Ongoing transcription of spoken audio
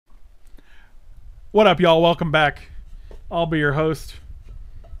What up, y'all? Welcome back. I'll be your host,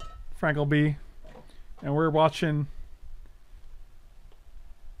 Frankel B, and we're watching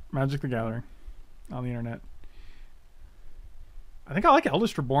Magic the Gathering on the internet. I think I like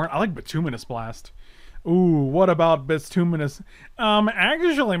Eldest Reborn. I like Bituminous Blast. Ooh, what about Bituminous?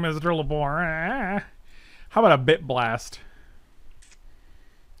 Actually, Mr. Lepore, how about a Bit Blast?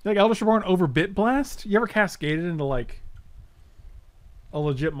 You like Eldest Reborn over Bit Blast? You ever cascaded into like a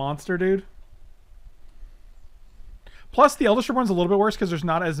legit monster, dude? Plus, the Eldest Reborn's a little bit worse because there's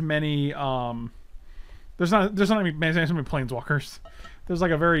not as many. There's not as many planeswalkers. There's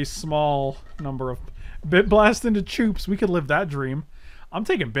like a very small number of Bit Blast into Choops. We could live that dream. I'm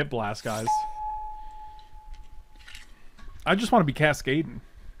taking Bit Blast, guys. I just want to be cascading.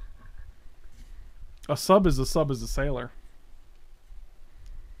 A sub is a sailor.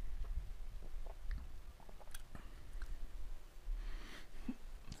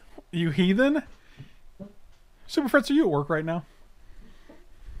 You heathen? Super Fritz, are you at work right now?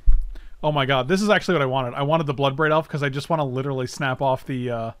 Oh my god, this is actually what I wanted. I wanted the Bloodbraid Elf because I just want to literally snap off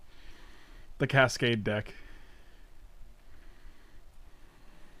the Cascade deck.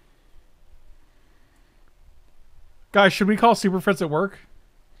 Guys, should we call Super Fritz at work?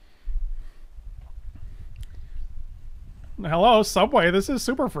 Hello, Subway, this is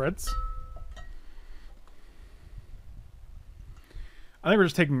Super Fritz. I think we're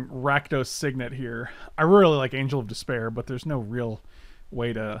just taking Rakdos Signet here. I really like Angel of Despair, but there's no real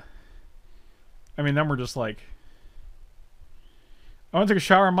way to... I mean, then we're just like... I want to take a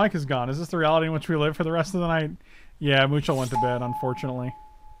shower and Mike is gone. Is this the reality in which we live for the rest of the night? Yeah, Mucho went to bed, unfortunately.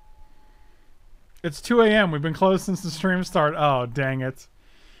 It's 2 a.m. We've been closed since the stream start. Oh, dang it.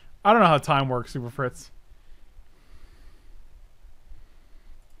 I don't know how time works, Super Fritz.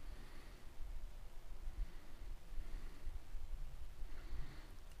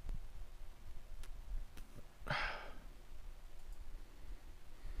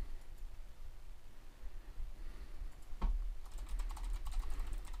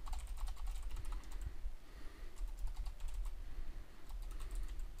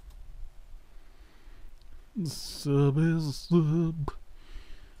 Sub is a sub.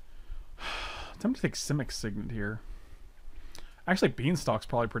 Time to take Simic Signet here. Actually, Beanstalk's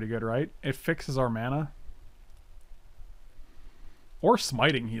probably pretty good, right? It fixes our mana. Or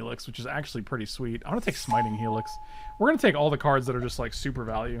Smiting Helix, which is actually pretty sweet. I'm going to take Smiting Helix. We're going to take all the cards that are just like super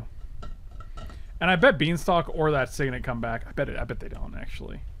value. And I bet Beanstalk or that Signet come back. I bet they don't,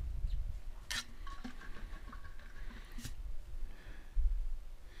 actually.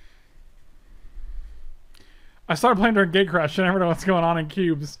 I started playing during Gatecrash. I never know what's going on in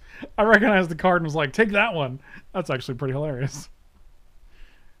cubes. I recognized the card and was like, take that one. That's actually pretty hilarious.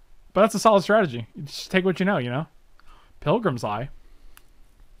 But that's a solid strategy. You just take what you know? Pilgrim's Eye.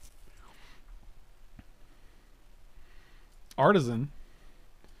 Artisan.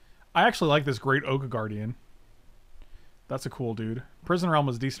 I actually like this Great Oak Guardian. That's a cool dude. Prison Realm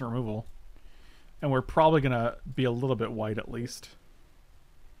was decent removal. And we're probably going to be a little bit white at least.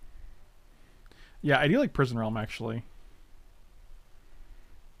 Yeah, I do like Prison Realm, actually.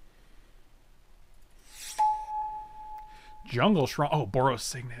 Jungle Shrine. Oh, Boros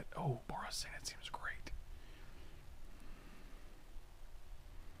Signet. Oh, Boros Signet seems great.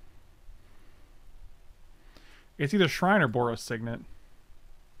 It's either Shrine or Boros Signet.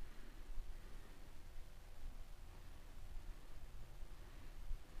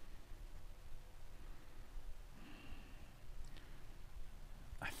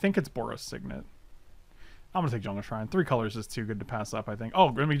 I think it's Boros Signet. I'm going to take Jungle Shrine. 3 colors is too good to pass up, I think. Oh,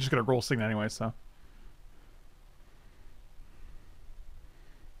 we're just going to roll Signet anyway, so.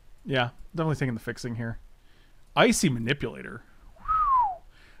 Yeah, definitely taking the fixing here. Icy Manipulator. Whew.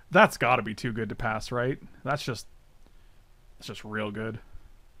 That's got to be too good to pass, right? That's just real good.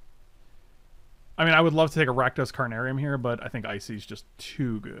 I mean, I would love to take a Rakdos Carnarium here, but I think Icy's just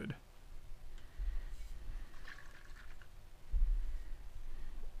too good.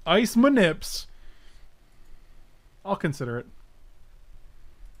 Ice Manips. I'll consider it.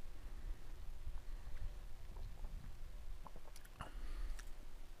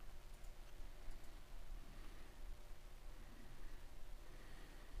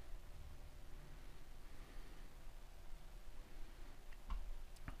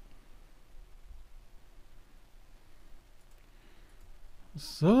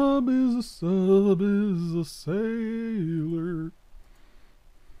 Sub is a sailor.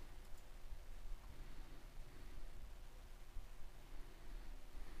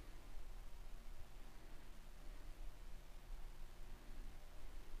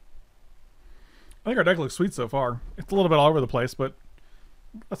 I think our deck looks sweet so far. It's a little bit all over the place, but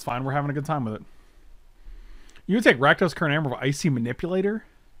that's fine. We're having a good time with it. You would take Rakdos Current Amber of Icy Manipulator?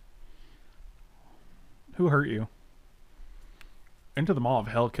 Who hurt you? Into the Maw of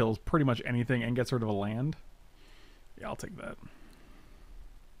Hell kills pretty much anything and gets rid of a land. Yeah, I'll take that.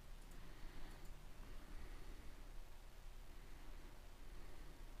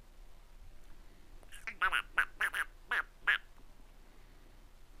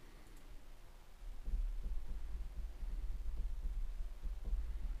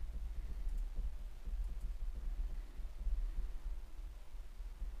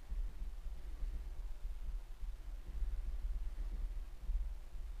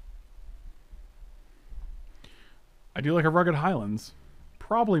 I do like a Rugged Highlands.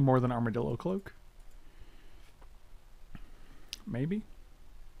 Probably more than Armadillo Cloak. Maybe?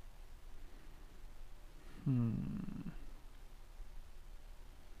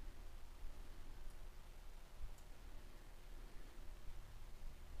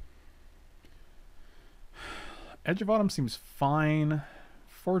 Edge of Autumn seems fine.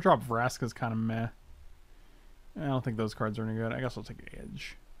 4-drop Vraska's kind of meh. I don't think those cards are any good. I guess I'll take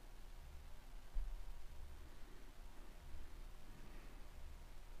Edge.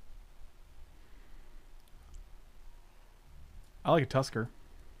 I like a Tusker.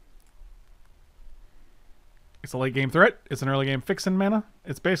 It's a late game threat. It's an early game fixin' mana.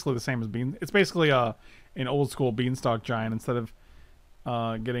 It's basically the same as Bean. It's basically an old school Beanstalk Giant. Instead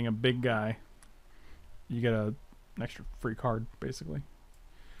of getting a big guy, you get an extra free card, basically.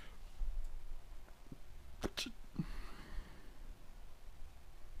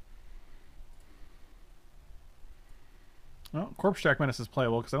 Well, Corpse Jack Menace is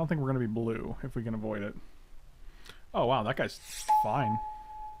playable because I don't think we're going to be blue if we can avoid it. Oh, wow, that guy's fine.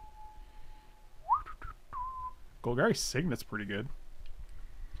 Golgari Signet's pretty good.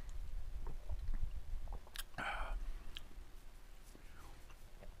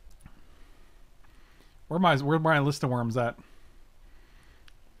 Where my list of worms at?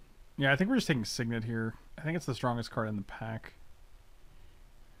 Yeah, I think we're just taking Signet here. I think it's the strongest card in the pack.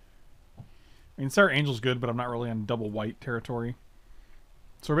 I mean, Star Angel's good, but I'm not really on double white territory.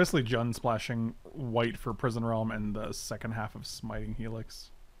 So we're basically Jund splashing white for Prison Realm and the second half of Smiting Helix.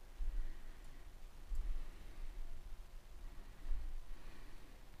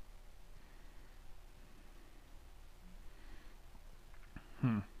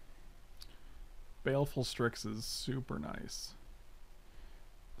 Baleful Strix is super nice.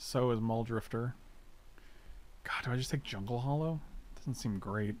 So is Muldrifter. God, do I just take Jungle Hollow? Doesn't seem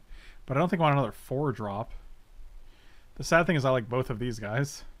great. But I don't think I want another 4-drop. The sad thing is I like both of these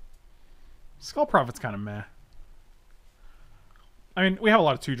guys. Skull Prophet's kind of meh. I mean, we have a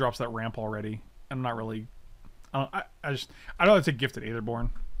lot of 2-drops that ramp already. I'm not really... I'd rather take Gifted Aetherborn.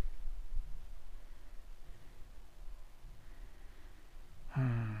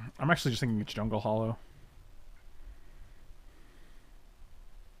 I'm actually just thinking it's Jungle Hollow.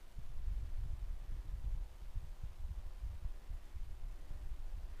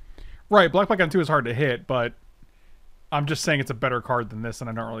 Right, Black on 2 is hard to hit, but I'm just saying it's a better card than this, and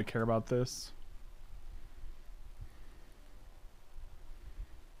I don't really care about this.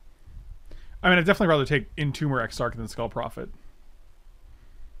 I mean, I'd definitely rather take Entomber Exarch than Skull Prophet.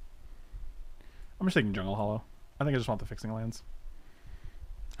 I'm just taking Jungle Hollow. I think I just want the fixing lands.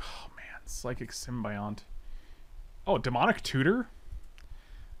 Oh, man. Psychic Symbiont. Oh, Demonic Tutor?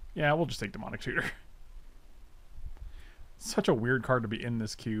 Yeah, we'll just take Demonic Tutor. Such a weird card to be in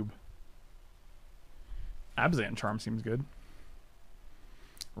this cube. Abzan Charm seems good.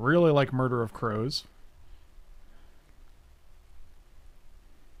 Really like Murder of Crows.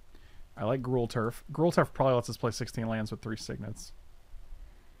 I like Gruul Turf. Gruul Turf probably lets us play 16 lands with 3 Signets.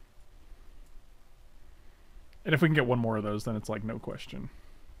 And if we can get one more of those, then it's like no question.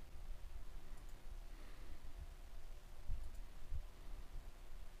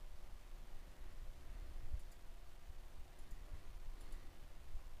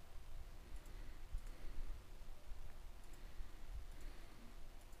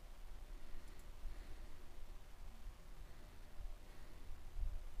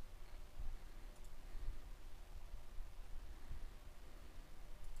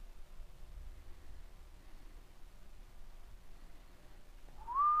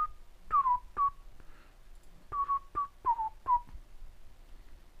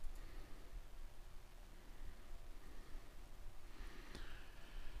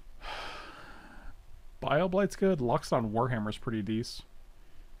 Bioblight's good. Luxon Warhammer's pretty decent.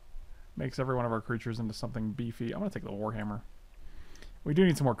 Makes every one of our creatures into something beefy. I'm going to take the Warhammer. We do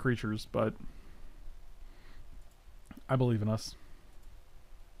need some more creatures, but I believe in us.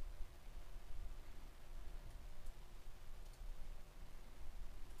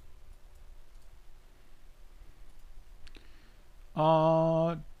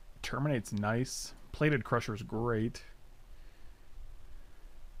 Uh, Terminate's nice. Plated Crusher's great.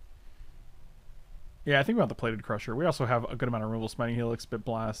 Yeah, I think we want the Plated Crusher. We also have a good amount of removal. Smiting Helix, Bit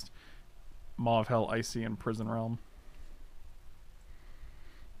Blast, Maw of Hell, Icy, and Prison Realm.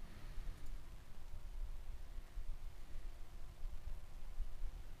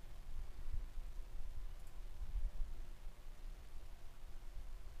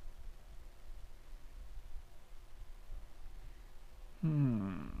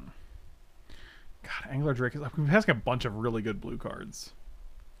 God, Angler Drake is... We've got a bunch of really good blue cards.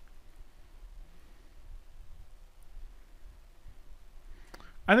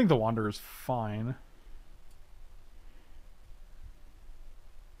 I think the Wanderer's fine.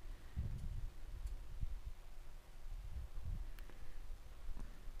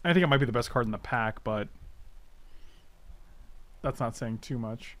 I think it might be the best card in the pack, but that's not saying too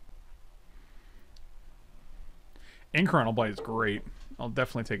much. Incremental Blight is great. I'll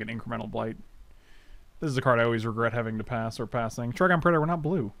definitely take an Incremental Blight. This is a card I always regret having to pass or passing. Trigon Predator, we're not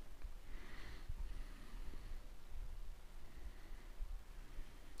blue.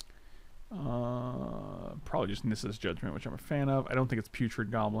 Probably just Nissa's Judgment, which I'm a fan of. I don't think it's Putrid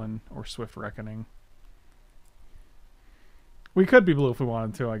Goblin or Swift Reckoning. We could be blue if we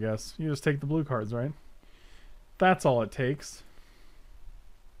wanted to, I guess. You just take the blue cards, right? That's all it takes.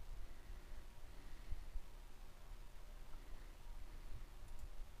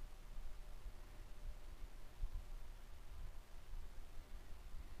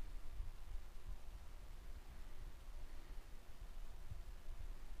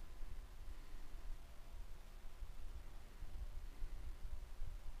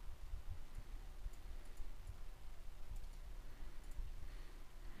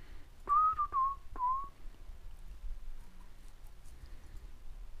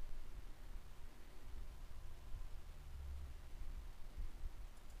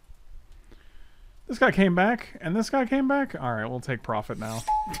 This guy came back, and this guy came back? Alright, we'll take profit now.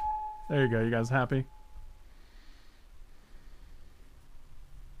 There you go, you guys happy?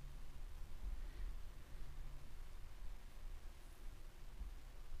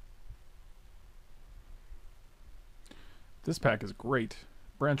 This pack is great.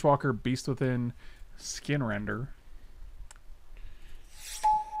 Branchwalker, Beast Within, Skin Render.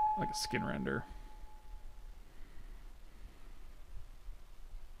 I like a Skin Render.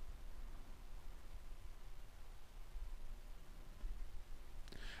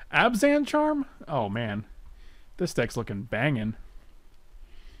 Abzan Charm? Oh, man. This deck's looking banging.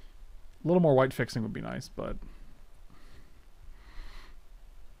 A little more white fixing would be nice, but...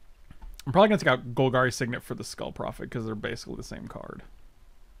 I'm probably going to take out Golgari Signet for the Skull Prophet, because they're basically the same card.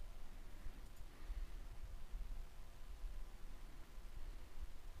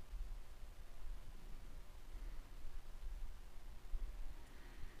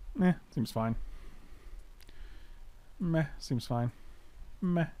 Meh, seems fine. Meh, seems fine.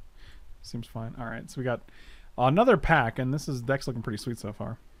 Meh. Seems fine. Alright, so we got another pack, and this deck's looking pretty sweet so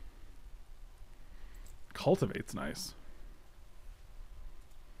far. Cultivate's nice.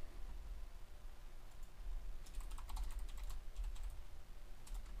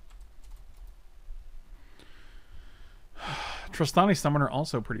 Trostani Summoner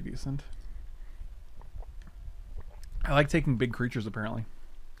also pretty decent. I like taking big creatures, apparently.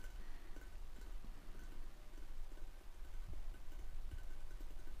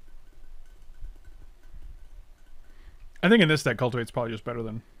 I think in this deck, Cultivate's probably just better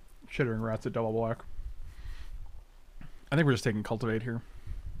than Chittering Rats at double black. I think we're just taking Cultivate here.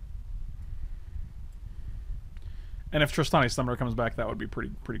 And if Trostani Summoner comes back, that would be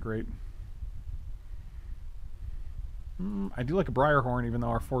pretty great. I do like a Briarhorn, even though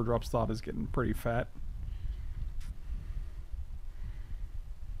our 4-drop slot is getting pretty fat.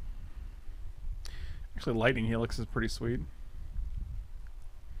 Actually, Lightning Helix is pretty sweet.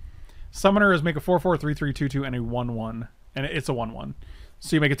 Summoner is make a 4/4, 3/3, 2/2, and a 1/1. And it's a 1/1.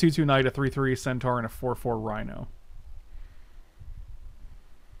 So you make a 2/2 Knight, a 3/3 Centaur, and a 4/4 Rhino.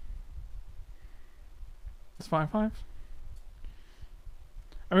 It's 5/5.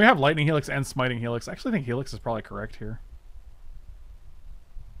 I mean, we have Lightning Helix and Smiting Helix. I actually think Helix is probably correct here.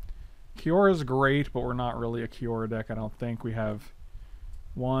 Kiora is great, but we're not really a Kiora deck, I don't think. We have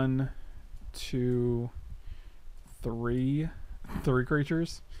 1, 2, 3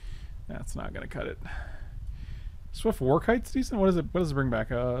 creatures. That's not gonna cut it. Swift Warkite's decent. What does it bring back?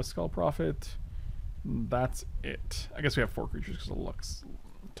 Skull Prophet. That's it. I guess we have 4 creatures because of Lux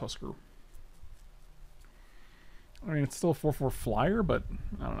Tusker. I mean, it's still a 4/4 flyer, but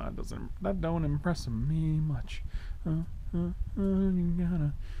I don't know. That don't impress me much. You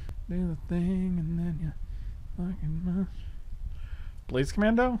gotta do the thing, and then you fucking must. Blaze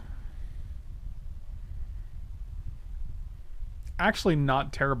Commando? Actually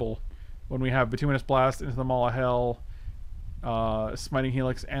not terrible when we have Bituminous Blast, Into the Maw of Hell, Smiting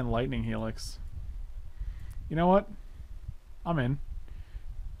Helix, and Lightning Helix. You know what? I'm in.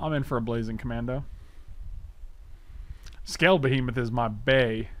 I'm in for a Blazing Commando. Scaled Behemoth is my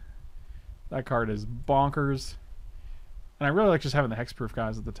bae. That card is bonkers. And I really like just having the hexproof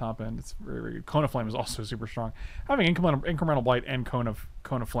guys at the top end. It's very, very good. Cone of Flame is also super strong. Having incremental Blight and Cone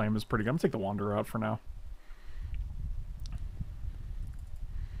of Flame is pretty good. I'm going to take the Wanderer out for now.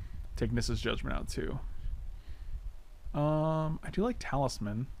 Take Nissa's Judgment out too. I do like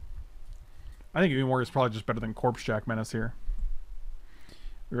Talisman. I think Even Warrior is probably just better than Corpse Jack Menace here.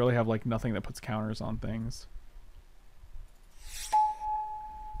 We really have like nothing that puts counters on things.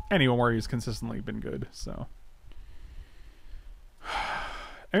 And Even Warrior has consistently been good, so.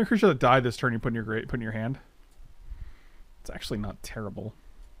 Every creature that died this turn you put in your hand. It's actually not terrible.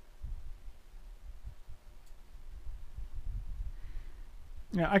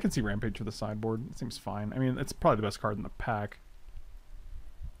 Yeah, I can see Rampage to the sideboard. It seems fine. I mean, it's probably the best card in the pack.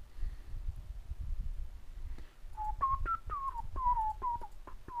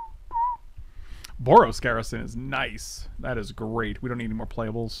 Boros Garrison is nice. That is great. We don't need any more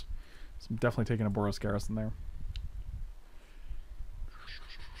playables. So I'm definitely taking a Boros Garrison there.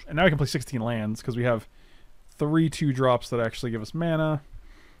 And now we can play 16 lands because we have 3 2-drops that actually give us mana,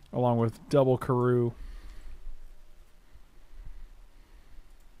 along with double Karoo.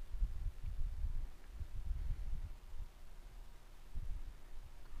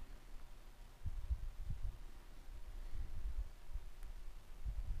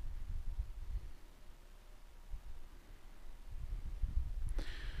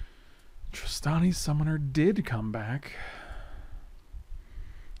 Tristani's Summoner did come back.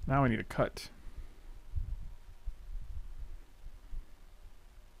 Now I need a cut.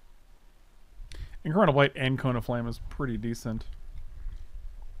 Incredible Blight and Cone of Flame is pretty decent.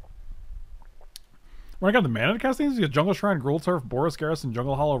 When I got the mana to cast things, you get Jungle Shrine, Gruul Turf, Boros Garrison,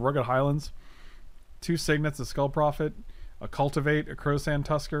 Jungle Hollow, Rugged Highlands, 2 Signets, a Skull Prophet, a Cultivate, a Crowsand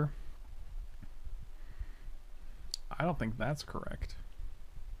Tusker. I don't think that's correct.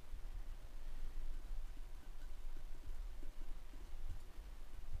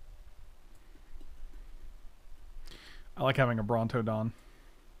 I like having a Brontodon.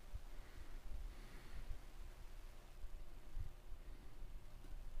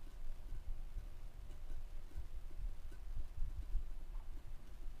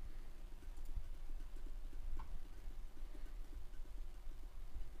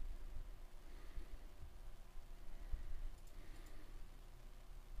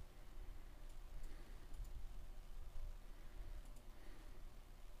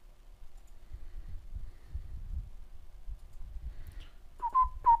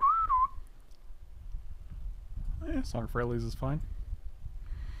 Song of Frailes is fine.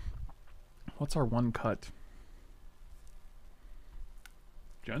 What's our one cut?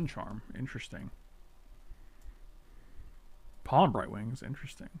 Gen Charm. Interesting. Pollen Bright Wings.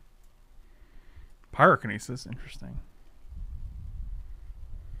 Interesting. Pyrokinesis. Interesting.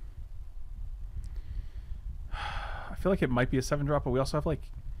 I feel like it might be a 7-drop, but we also have like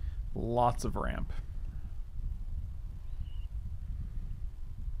lots of ramp.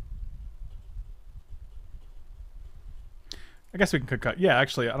 I guess we can cut. Yeah,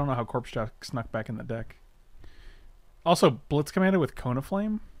 actually, I don't know how Corpse Jack snuck back in the deck. Also, Blitz Commander with Cone of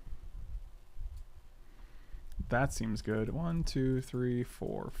Flame. That seems good. 1, 2, 3,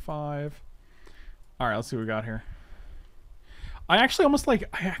 4, 5. All right, let's see what we got here. I actually almost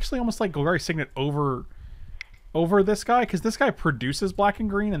like Golgari Signet over this guy because this guy produces black and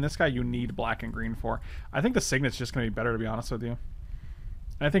green, and this guy you need black and green for. I think the Signet's just going to be better, to be honest with you.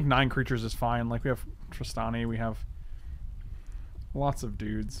 And I think 9 creatures is fine. Like we have Tristani, we have lots of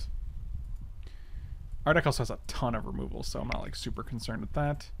dudes. Our deck also has a ton of removals, so I'm not like super concerned with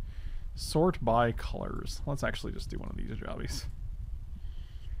that. Sort by colors. Let's actually just do one of these jobbies.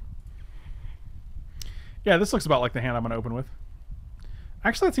 Yeah, this looks about like the hand I'm going to open with.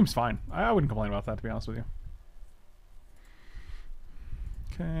 Actually, that seems fine. I wouldn't complain about that, to be honest with you.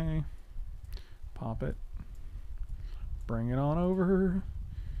 Okay. Pop it. Bring it on over.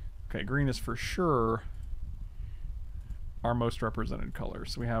 Okay, green is for sure our most represented color.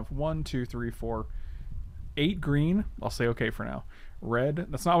 So we have 1, 2, 3, 4, 8 green. I'll say okay for now. Red.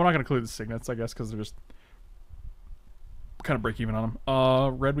 That's not. We're not going to include the Signets, I guess, because they're just kind of break even on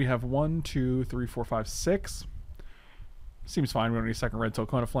them. Red. We have 1, 2, 3, 4, 5, 6. Seems fine. We don't need a second red till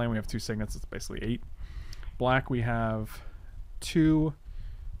Cone of Flame. We have 2 Signets. It's basically 8. Black. We have 2,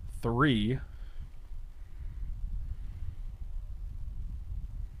 3.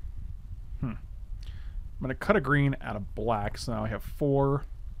 I'm going to cut a green out of black. So now I have 4.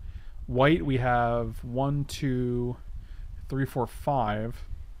 White, we have 1, 2, 3, 4, 5.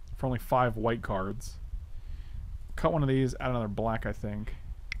 For only 5 white cards. Cut one of these, add another black, I think.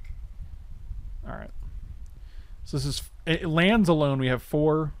 Alright. So this is... lands alone, we have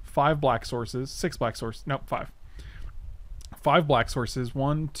 5 black sources. 6 black sources. Nope, 5. 5 black sources.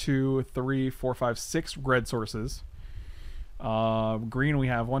 1, 2, 3, 4, 5, 6 red sources. Green we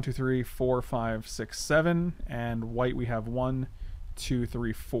have 1, 2, 3, 4, 5, 6, 7. And white we have 1, 2,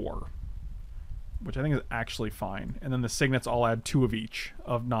 3, 4. Which I think is actually fine. And then the signets all add 2 of each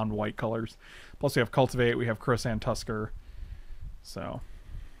of non-white colors. Plus we have Cultivate, we have Crowsand Tusker. So...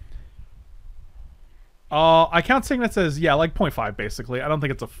 I count signets as, yeah, like 0.5 basically. I don't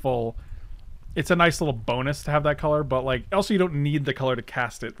think it's a full... It's a nice little bonus to have that color, but like also you don't need the color to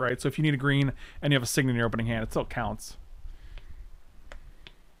cast it, right? So if you need a green and you have a signet in your opening hand, it still counts.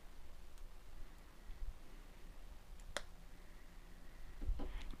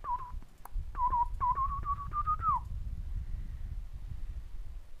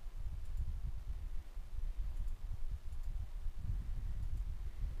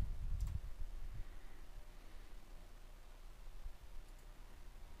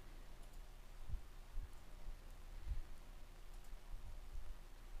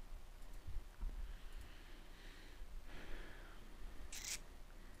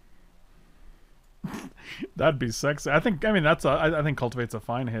 That'd be sexy. I mean, I think Cultivate's a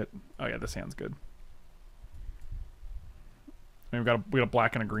fine hit. Oh yeah, this hand's good. I mean, we got a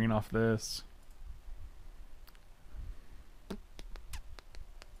black and a green off this.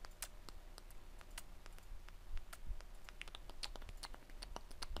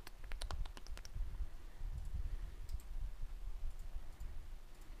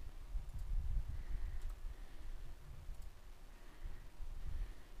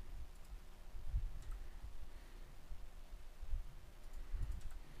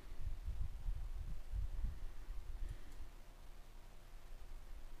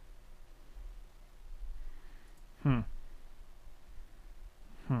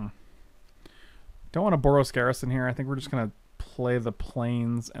 Don't want to Boros Garrison here. I think we're just gonna play the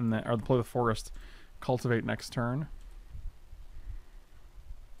plains and then, or play the forest, Cultivate next turn.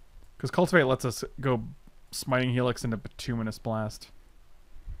 Because Cultivate lets us go Smiting Helix into Bituminous Blast.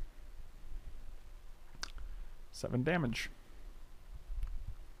 7 damage.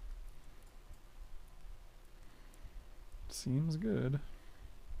 Seems good.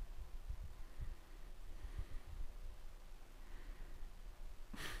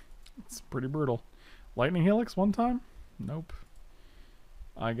 It's pretty brutal. Lightning Helix one time? Nope.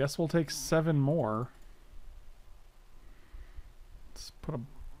 I guess we'll take 7 more. Let's put a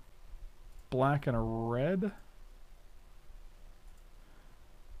black and a red.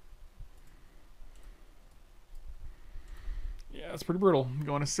 Yeah, it's pretty brutal.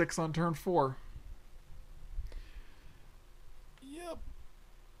 Going to 6 on turn 4. Yep.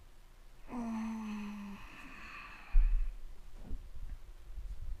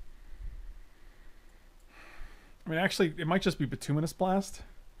 I mean, actually, it might just be Bituminous Blast.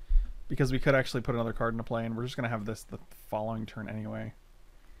 Because we could actually put another card into play, and we're just going to have this the following turn anyway.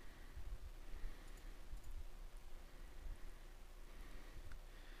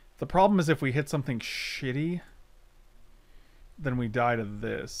 The problem is if we hit something shitty, then we die to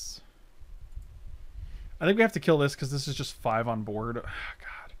this. I think we have to kill this because this is just 5 on board. Oh,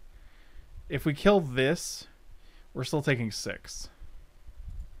 God. If we kill this, we're still taking 6.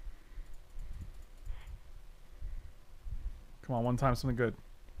 Come on, one time something good.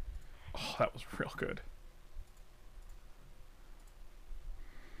 Oh, that was real good.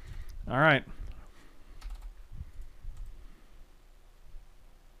 All right.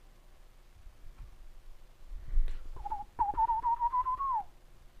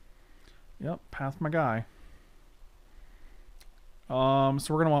 Yep, passed my guy. So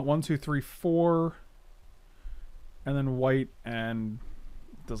we're gonna want 1, 2, 3, 4, and then white, and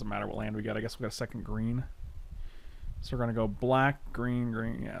it doesn't matter what land we get. I guess we got a second green. So we're gonna go black, green,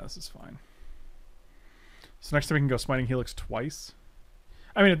 green. Yeah, this is fine. So next time we can go Smiting Helix twice.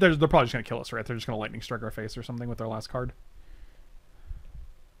 I mean, they're probably just gonna kill us, right? They're just gonna Lightning Strike our face or something with their last card.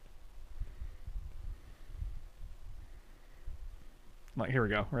 Like, here we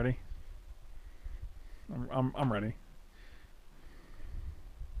go. Ready? I'm ready.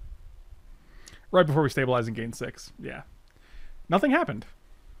 Right before we stabilize and gain 6. Yeah. Nothing happened.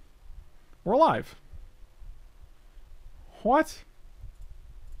 We're alive. What?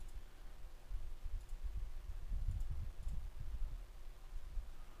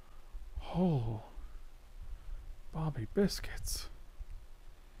 Oh. Bobby Biscuits.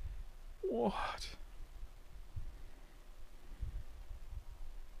 What?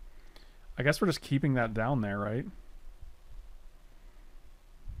 I guess we're just keeping that down there, right?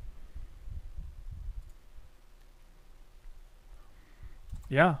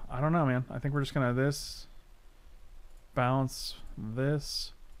 Yeah, I don't know, man. I think we're just gonna this, bounce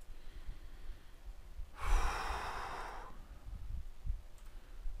this.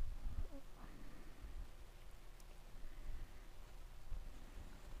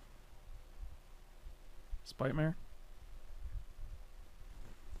 Spite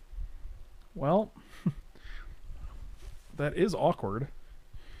Well, that is awkward.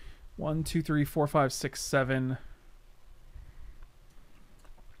 1, 2, 3, 4, 5, 6, 7.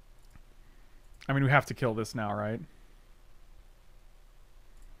 I mean, we have to kill this now, right?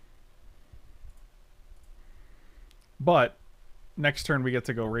 But next turn we get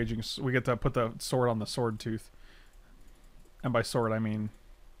to go raging. We get to put the sword on the sword tooth. And by sword, I mean...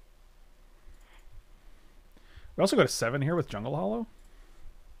 We also go to 7 here with Jungle Hollow.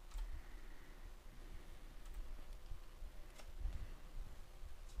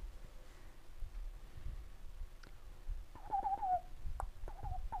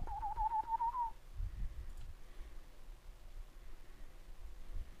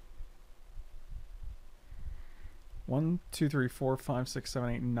 One, two, three, four, five, six, seven,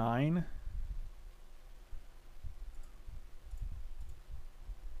 eight, 9.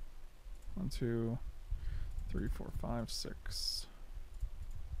 One, 2, 3, 4, 5, 6.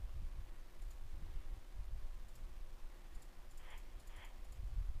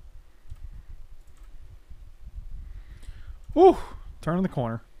 Woo! Turning the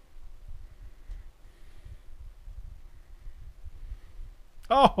corner.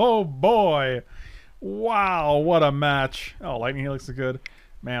 Oh boy! Wow, what a match. Oh, Lightning Helix is good.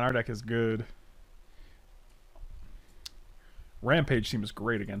 Man, our deck is good. Rampage seems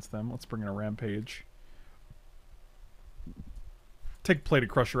great against them. Let's bring in a Rampage. Take Plated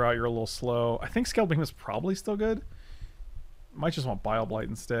Crusher out, you're a little slow. I think Scaled Beam is probably still good. Might just want Bile Blight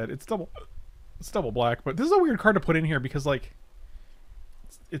instead. It's double black, but this is a weird card to put in here because, like,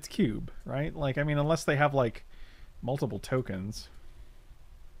 it's cube, right? Like, I mean, unless they have, like, multiple tokens.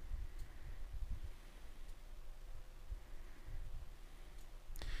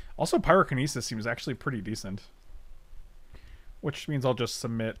 Also, Pyrokinesis seems actually pretty decent. Which means I'll just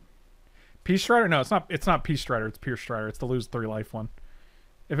submit. Peace Strider? No, it's not Peace Strider, it's Pierce Strider. It's the lose 3 life one.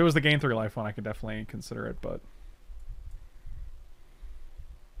 If it was the gain 3 life one, I could definitely consider it, but...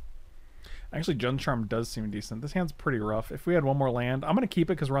 Actually, Jun Charm does seem decent. This hand's pretty rough. If we had one more land, I'm going to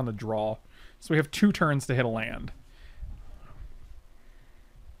keep it because we're on the draw. So we have 2 turns to hit a land.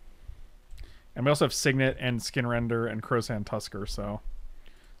 And we also have Signet and Skin Render and Crowsand Tusker, so...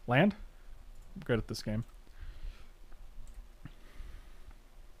 Land? I'm good at this game.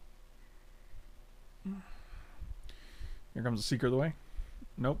 Here comes a Seeker of the Way.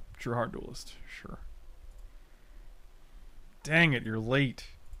 Nope. True Heart Duelist. Sure. Dang it, you're late.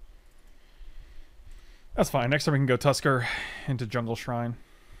 That's fine. Next time we can go Tusker into Jungle Shrine.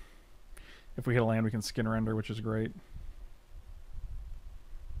 If we hit a land, we can Skin Render, which is great.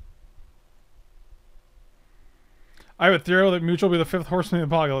 I have a theory that Mutual will be the 5th horseman of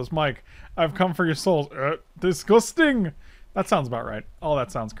the apocalypse. Mike, I've come for your souls. Disgusting! That sounds about right. All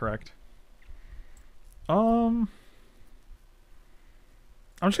that sounds correct. I'm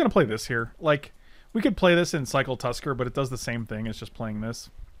just going to play this here. Like, we could play this in Cycle Tusker, but it does the same thing. It's just playing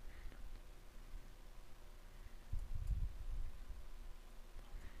this.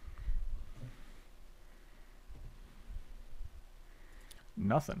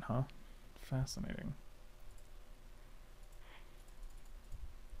 Nothing, huh? Fascinating.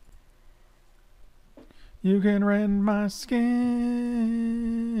 You can rend my skin,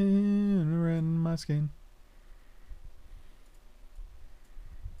 rend my skin.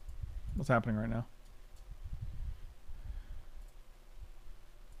 What's happening right now?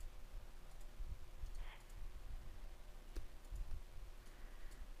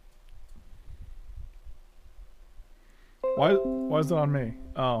 Why is it on me?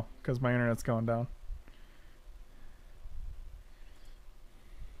 Oh, because my internet's going down.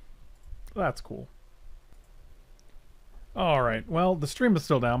 That's cool. Alright, well, the stream is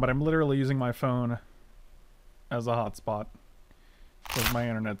still down, but I'm literally using my phone as a hotspot because my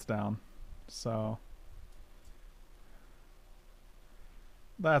internet's down. So,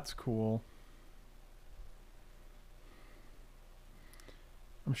 that's cool.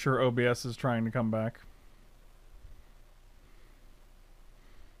 I'm sure OBS is trying to come back.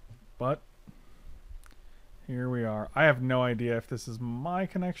 But, here we are. I have no idea if this is my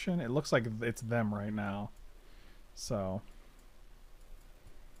connection. It looks like it's them right now. So,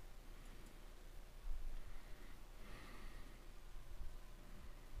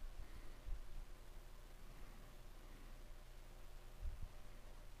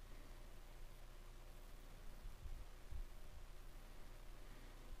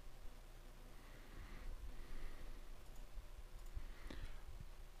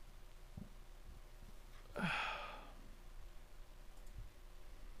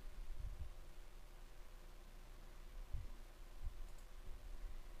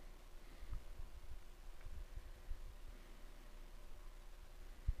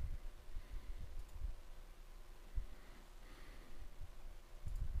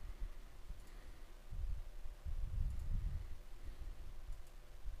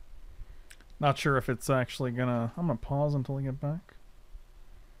 Not sure if it's actually gonna... I'm gonna pause until we get back.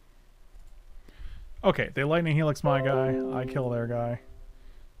 Okay, they lightning helix my guy. I kill their guy.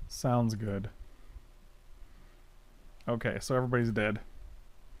 Sounds good. Okay, so everybody's dead.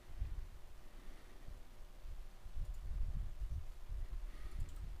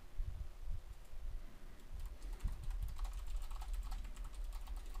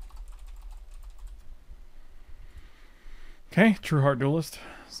 Okay, True Heart Duelist.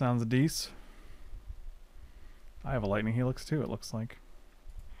 Sounds decent. I have a lightning helix too, it looks like.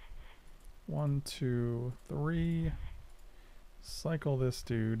 1, 2, 3. Cycle this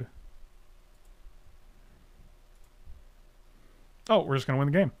dude. Oh, we're just going to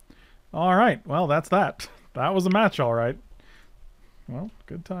win the game. All right. Well, that's that. That was a match, all right. Well,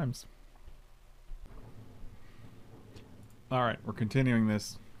 good times. All right. We're continuing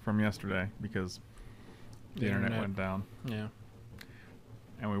this from yesterday because the internet went down. Yeah.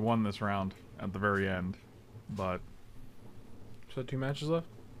 And we won this round at the very end. But... So 2 matches left?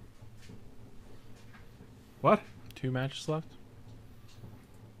 What? 2 matches left?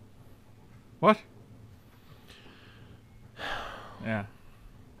 What? Yeah.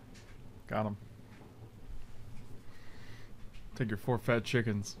 Got him. Take your 4 fat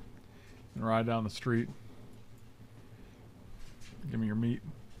chickens and ride down the street. Give me your meat.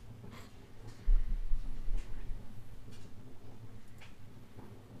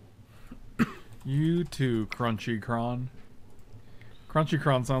 You too, Crunchy Cron. Crunchy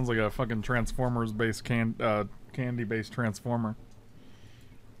Cron sounds like a fucking Transformers-based candy-based Transformer.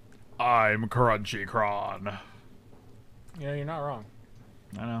 I'm Crunchy Cron. Yeah, you're not wrong.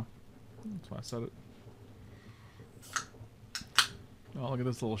 I know. That's why I said it. Oh, look at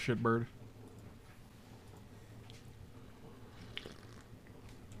this little shitbird.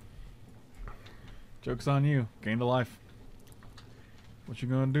 Joke's on you. Gained a life. What you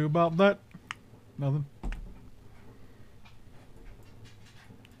gonna do about that? Nothing.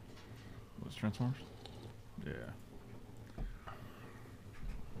 What's Transformers? Yeah.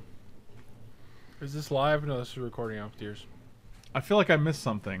 Is this live? No, this is recording off yours. I feel like I missed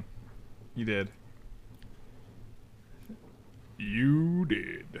something. You did. You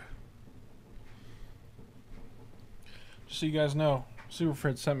did. Just so you guys know, Super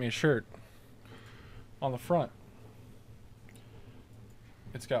Fritz sent me a shirt. On the front,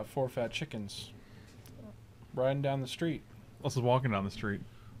 it's got 4 fat chickens riding down the street. This is walking down the street.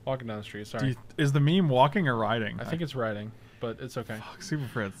 Walking down the street, sorry. Is the meme walking or riding? I think it's riding, but it's okay. Fuck, Super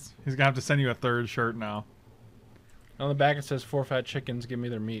Fritz. He's gonna have to send you a 3rd shirt now. On the back it says 4 fat chickens, give me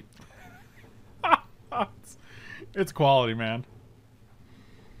their meat. It's quality, man.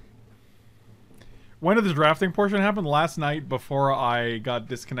 When did the drafting portion happen? Last night before I got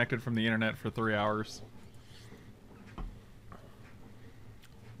disconnected from the internet for 3 hours.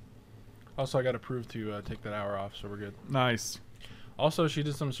 Also, I got approved to take that hour off, so we're good. Nice. Also, she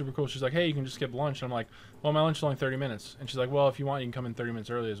did something super cool. She's like, hey, you can just skip lunch. And I'm like, well, my lunch is only 30 minutes. And she's like, well, if you want, you can come in 30 minutes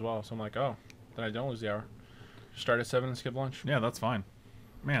early as well. So I'm like, oh, then I don't lose the hour. Start at 7 and skip lunch. Yeah, that's fine.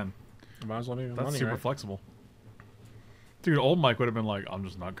 Man, Might as well be that's money, super right? flexible. Dude, old Mike would have been like, I'm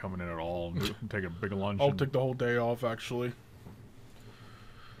just not coming in at all and take a big lunch. I'll take the whole day off, actually.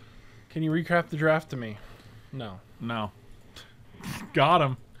 Can you recap the draft to me? No. No. Got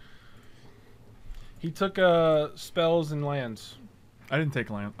him. He took spells and lands. I didn't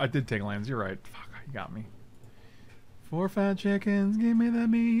take land. I did take lands. You're right. Fuck, you got me. 4 fat chickens, give me the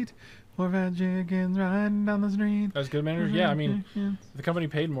meat. 4 fat chickens riding down the street. That's good manners? Yeah, I mean, if the company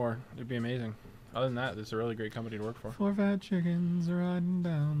paid more, it'd be amazing. Other than that, it's a really great company to work for. 4 fat chickens riding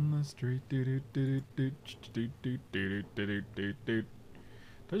down the street. Do do do do do do do do do do do. Did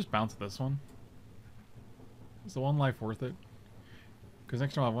I just bounce this one? Is the 1 life worth it? Because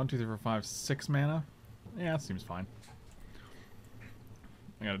next time I have 1, 2, 3, 4, 5, 6 mana. Yeah, that seems fine.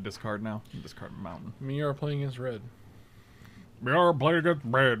 I got to discard now. Discard mountain. I mean, you are playing against red. We are playing against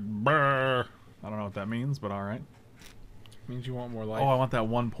red. Brr. I don't know what that means, but all right. Means you want more life. Oh, I want that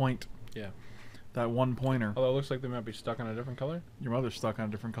 1 point. Yeah. That 1 pointer. Although it looks like they might be stuck on a different color. Your mother's stuck on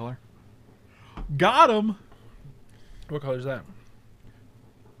a different color. Got him. What color is that?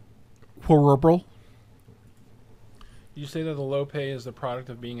 Purple. You say that the low pay is the product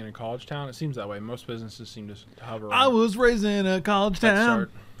of being in a college town? It seems that way. Most businesses seem to hover around. I was raised in a college town.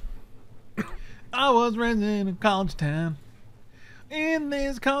 I was raised in a college town. In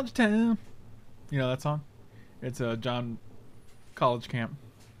this college town. You know that song? It's a John College Camp.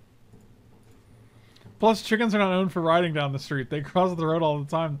 Plus, chickens are not known for riding down the street. They cross the road all the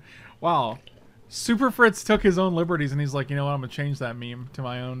time. Wow. Super Fritz took his own liberties and he's like, you know what? I'm going to change that meme to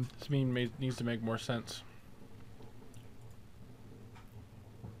my own. This meme needs to make more sense.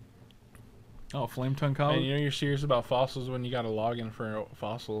 Oh, flame tongue And cobbler. you know you're serious about fossils when you got to log in for a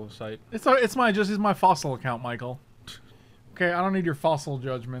fossil site. It's my fossil account, Michael. Okay, I don't need your fossil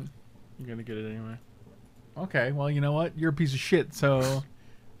judgment. You're gonna get it anyway. Okay, well, you know what? You're a piece of shit, so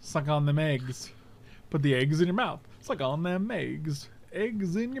suck on them eggs. Put the eggs in your mouth. Suck on them eggs.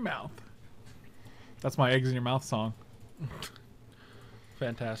 Eggs in your mouth. That's my eggs in your mouth song.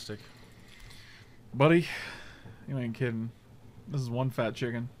 Fantastic. Buddy, you ain't kidding. This is one fat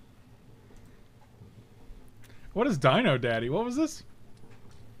chicken. What is Dino Daddy? What was this?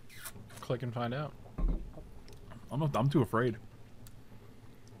 Click and find out. I'm too afraid.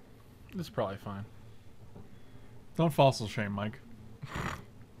 This is probably fine. Don't fossil shame, Mike.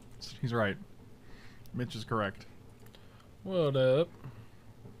 He's right. Mitch is correct. What up?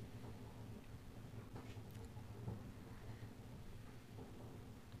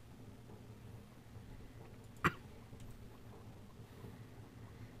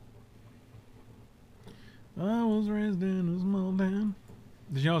 I was raised in a small town.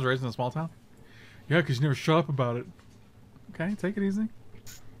 Did you know I was raised in a small town? Yeah, because you never shut up about it. Okay, take it easy.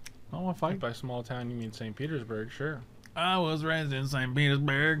 I don't want to fight. If by small town you mean St. Petersburg, sure. I was raised in St.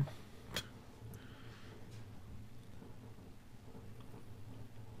 Petersburg.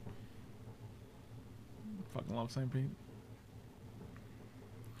 Fucking love St. Pete.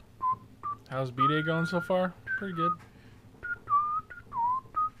 How's B-Day going so far? Pretty good.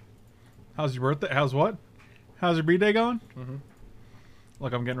 How's your birthday? How's what? How's your B-Day going? Mm-hmm.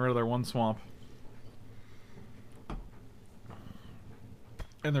 Look, I'm getting rid of their one swamp.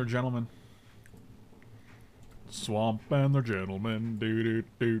 And their gentlemen. Swamp and their gentlemen. Doo doo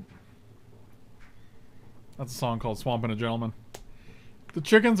doo. That's a song called Swamp and a Gentleman. The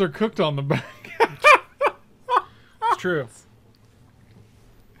chickens are cooked on the back. It's true.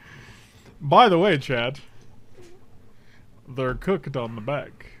 By the way, Chad, they're cooked on the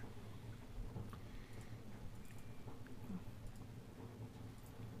back.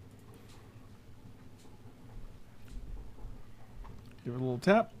 Give it a little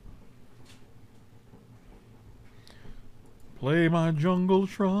tap. Play my jungle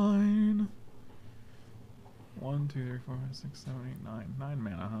shrine. 1, 2, 3, 4, 5, 6, 7, 8, 9. 9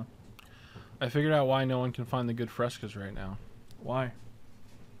 mana, huh? I figured out why no one can find the good frescoes right now. Why?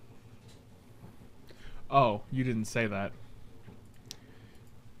 Oh, you didn't say that.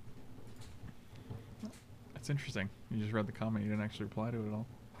 That's interesting. You just read the comment. You didn't actually reply to it at all.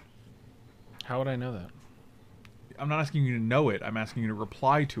 How would I know that? I'm not asking you to know it. I'm asking you to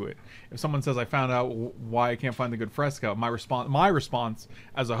reply to it. If someone says I found out why I can't find the good fresco, my response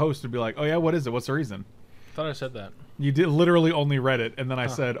as a host would be like, "Oh yeah, what is it? What's the reason?" I thought I said that. You did literally only read it, and then I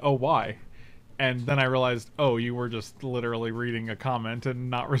said, "Oh, why?" And then I realized, "Oh, you were just literally reading a comment and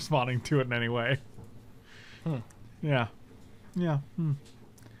not responding to it in any way." Hmm. Yeah. Yeah. Hmm.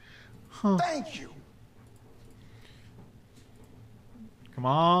 Huh. Thank you. Come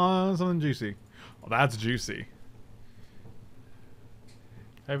on, something juicy. Well, that's juicy.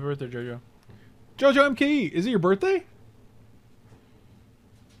 Happy birthday, Jojo. Jojo MK, is it your birthday?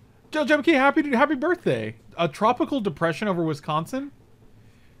 Jojo MK, happy birthday. A tropical depression over Wisconsin?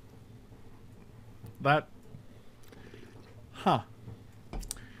 That... Huh.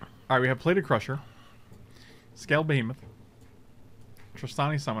 Alright, we have Plated Crusher. Scale Behemoth.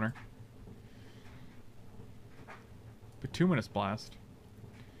 Tristani Summoner. Bituminous Blast.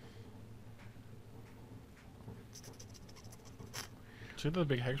 See the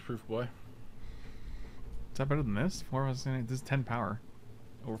big hexproof boy. Is that better than this? 4 this is 10 power.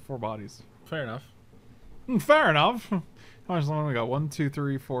 Over 4 bodies. Fair enough. Fair enough. How much longer we got? 1, 2,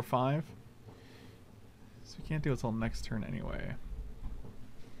 3, 4, 5. So we can't do it till next turn anyway.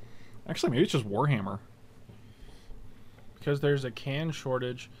 Actually, maybe it's just Warhammer. Because there's a can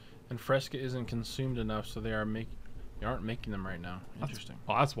shortage, and Fresca isn't consumed enough, so they aren't making them right now. Interesting.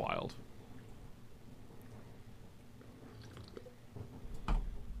 Oh, that's wild.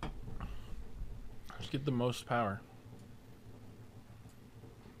 Just get the most power.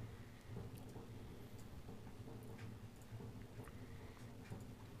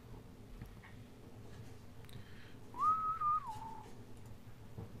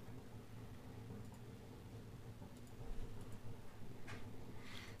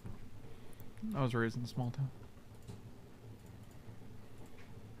 I was raised in a small town.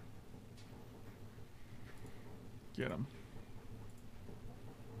 Get him.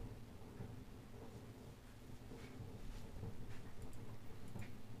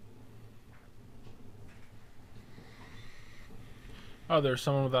 Oh, there's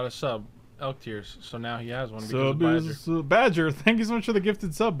someone without a sub. Elk Tears. So now he has one because of Sub Badger. is Badger. Thank you so much for the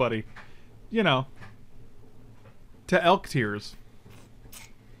gifted sub, buddy. You know, to Elk Tears.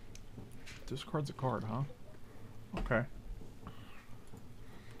 Discards a card, huh? Okay.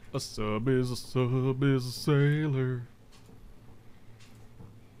 A sub is a sailor.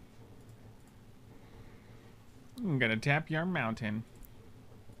 I'm gonna tap your mountain.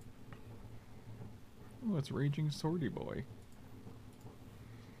 Oh, it's Raging Swordy Boy.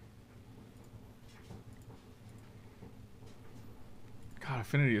 God,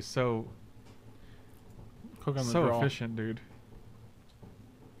 Affinity is so Cook on the so draw. efficient, dude.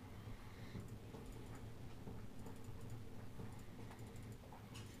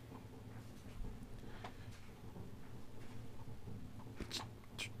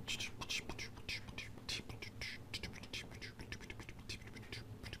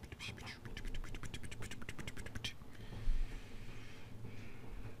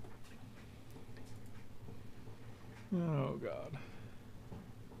 Oh God.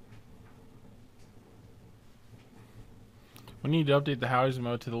 We need to update the Howie's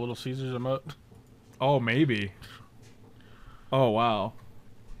emote to the Little Caesars emote. Oh, maybe. Oh, wow.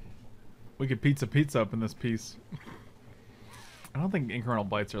 We could pizza up in this piece. I don't think incremental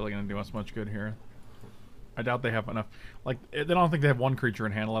bites are really going to do us much good here. I doubt they have enough. Like, they don't think they have one creature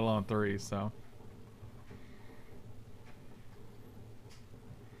in hand, let alone three, so.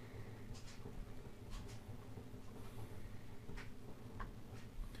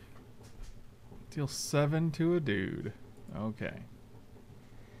 Deal 7 to a dude. Okay.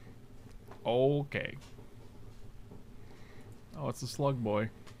 Okay. Oh, it's a slug boy.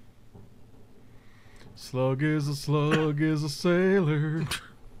 Slug is a sailor.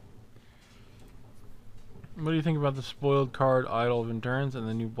 What do you think about the spoiled card Idol of Endurance and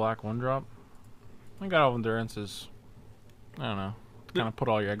the new black 1-drop? I think Idol of Endurance is, I don't know, kind of put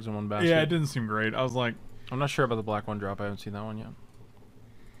all your eggs in one basket. Yeah, it didn't seem great. I was like, I'm not sure about the black 1-drop. I haven't seen that one yet.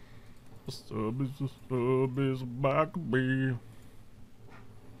 a sub is a back bee.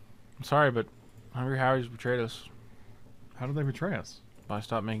 I'm sorry, but Hungry Howie's betrayed us. How did they betray us? By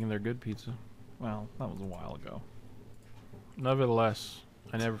stop making their good pizza. Well, that was a while ago. Nevertheless,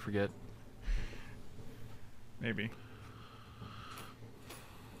 I never forget. Maybe.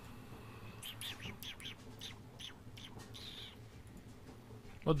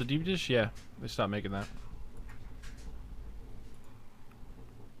 What, the deep dish? Yeah, they stopped making that.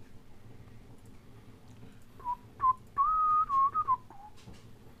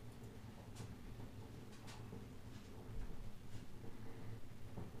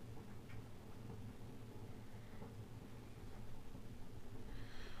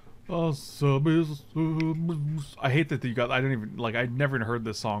 A sub is a sub. I hate that you got. I didn't even like. I'd never even heard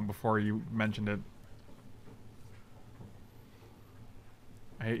this song before you mentioned it.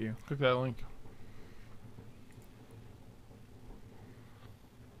 I hate you. Click that link.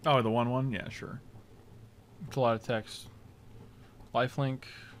 Oh, the one. Yeah, sure. It's a lot of text. Lifelink.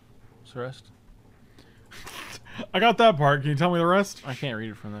 What's the rest? I got that part. Can you tell me the rest? I can't read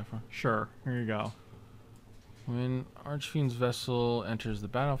it from that far. Sure. Here you go. When Archfiend's vessel enters the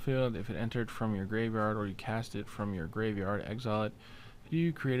battlefield, if it entered from your graveyard or you cast it from your graveyard, exile it.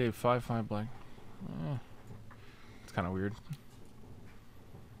 You create a 5/5 black. It's kind of weird.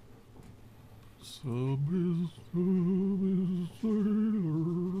 Sub is a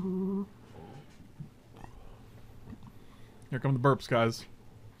sailor. Here come the burps, guys.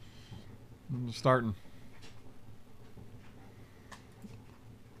 They're starting.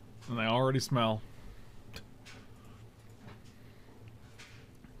 And they already smell.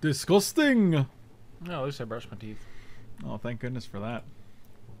 Disgusting! No, at least I brushed my teeth. Oh, thank goodness for that.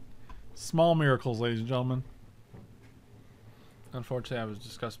 Small miracles, ladies and gentlemen. Unfortunately, I was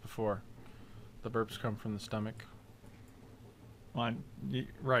discussed before. The burps come from the stomach.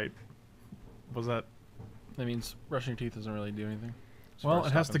 Right. Was that... That means brushing your teeth doesn't really do anything. Well,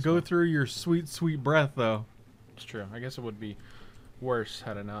 it has to go through your sweet, sweet breath, though. It's true. I guess it would be worse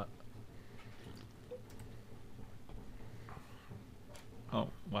had I not. Oh,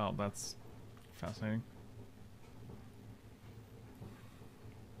 wow, that's fascinating.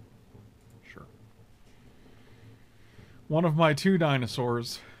 Sure. One of my 2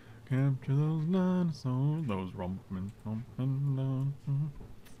 dinosaurs. Capture those dinosaurs, those rumpin'.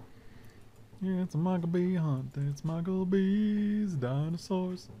 Yeah, it's a Michael B. hunt. It's Michael B.'s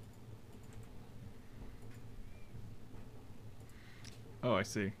dinosaurs. Oh, I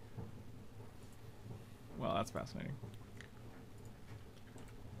see. Well, that's fascinating.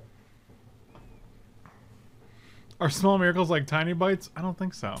 Are small miracles like tiny bites? I don't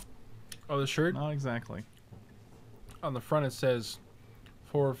think so. Oh, the shirt? Not exactly. On the front it says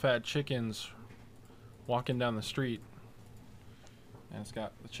 4 fat chickens walking down the street. And it's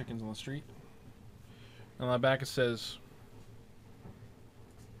got the chickens on the street. And on the back it says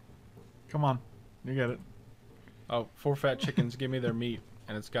Come on. You get it. Oh, 4 fat chickens, give me their meat.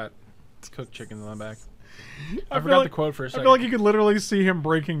 And it's got cooked chickens on the back. I feel forgot like- the quote for a I second. feel like you could literally see him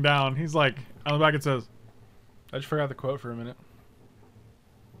breaking down. He's like, on the back it says, I just forgot the quote for a minute.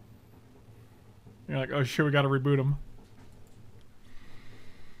 you're like, oh shit, we gotta reboot him.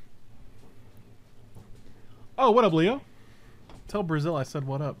 Oh, what up, Leo? Tell Brazil I said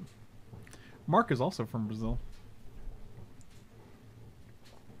what up. Mark is also from Brazil.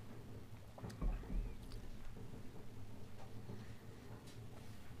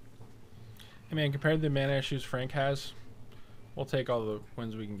 Hey man, compared to the mana issues Frank has, we'll take all the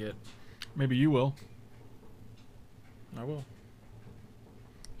wins we can get. Maybe you will. I will.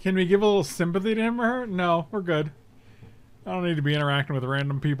 Can we give a little sympathy to him or her? No, we're good. I don't need to be interacting with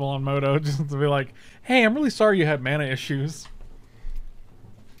random people on Moto just to be like, hey, I'm really sorry you had mana issues.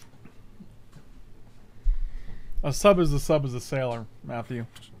 A sub is a sailor, Matthew.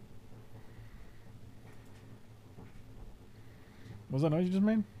 What was that noise you just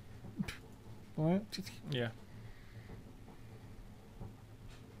made? What? Yeah.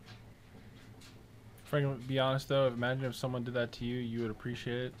 Frank, be honest though, imagine if someone did that to you, you would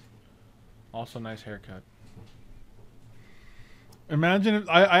appreciate it. Also, nice haircut. Imagine if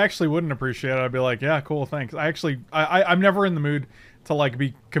I actually wouldn't appreciate it. I'd be like, yeah, cool, thanks. I'm never in the mood to like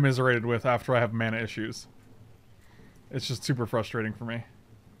be commiserated with after I have mana issues. It's just super frustrating for me.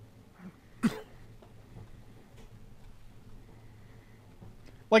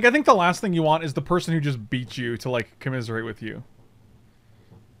 Like, I think the last thing you want is the person who just beat you to like commiserate with you.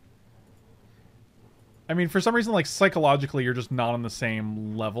 I mean, for some reason, like psychologically, you're just not on the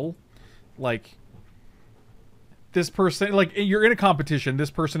same level. Like, this person, like, you're in a competition.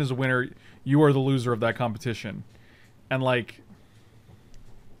 This person is a winner. You are the loser of that competition. And, like,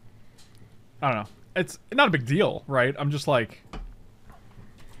 I don't know. It's not a big deal, right? I'm just like...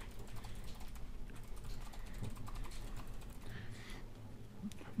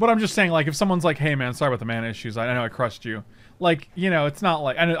 But I'm just saying, like, if someone's like, hey, man, sorry about the mana issues. I know I crushed you. Like, you know, it's not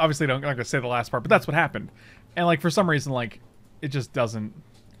like... I know, obviously, I'm not going to say the last part, but that's what happened. And, like, for some reason, like, it just doesn't...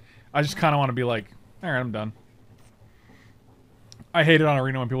 I just kind of want to be like, all right, I'm done. I hate it on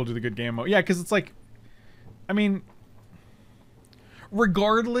Arena when people do the good game mode. Yeah, because it's like... I mean...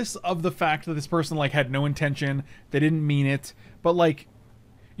 Regardless of the fact that this person, like, had no intention, they didn't mean it, but, like,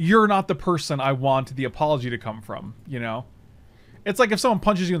 you're not the person I want the apology to come from, you know? It's like if someone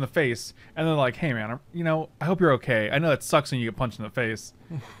punches you in the face, and they're like, hey, man, you know, I hope you're okay. I know that sucks when you get punched in the face.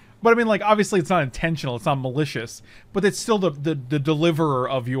 But, I mean, like, obviously it's not intentional, it's not malicious, but it's still the deliverer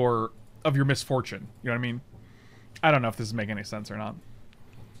of your misfortune. You know what I mean? I don't know if this is making any sense or not.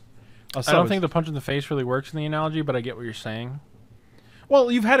 I don't think the punch in the face really works in the analogy, but I get what you're saying.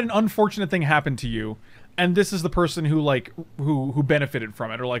 Well, you've had an unfortunate thing happen to you, and this is the person who like who benefited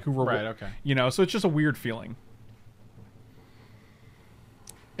from it, or like who Right, okay. You know, so it's just a weird feeling.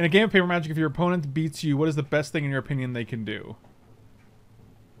 In a game of Paper Magic, if your opponent beats you, what is the best thing in your opinion they can do?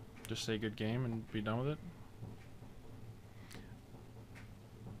 Just say good game and be done with it.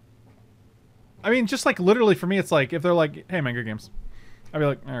 I mean, just like literally for me, it's like if they're like, "Hey man, good games," I'd be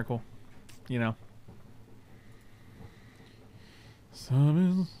like, "All right, cool," you know. Sub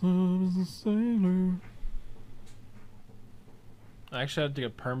is a sailor. I actually had to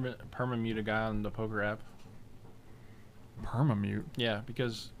get perma-mute a guy on the poker app. Permamute. Yeah,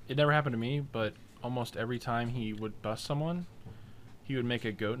 because it never happened to me, but almost every time he would bust someone, he would make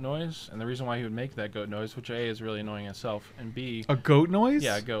a goat noise. And the reason why he would make that goat noise, which A, is really annoying itself, and B... A goat noise?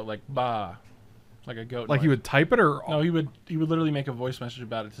 Yeah, a goat, like, bah. Like a goat Like noise. he would type it, or... No, he would literally make a voice message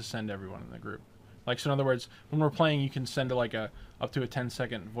about it to send everyone in the group. Like, so in other words, when we're playing, you can send like up to a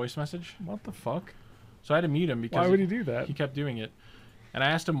 10-second voice message. What the fuck? So I had to mute him because Why would he do that? He kept doing it. And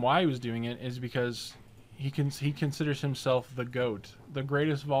I asked him why he was doing it, is because he considers himself the GOAT, the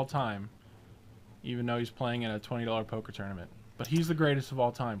greatest of all time, even though he's playing in a $20 poker tournament. But he's the greatest of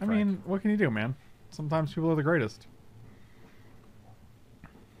all time, Frank. I mean, what can you do, man? Sometimes people are the greatest.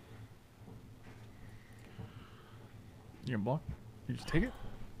 You can block? You just take it?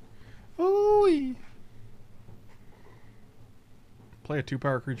 Ooh. Play a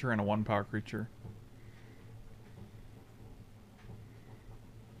 2-power creature and a 1-power creature.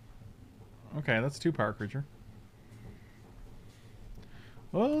 Okay, that's a 2-power creature.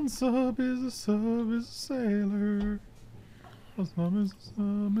 One sub is a sailor. A sub is a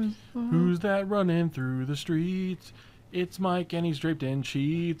sub is a sub. Who's that running through the streets? It's Mike and he's draped in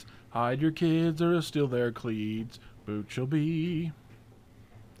sheets. Hide your kids or steal their cleats. Boot shall be.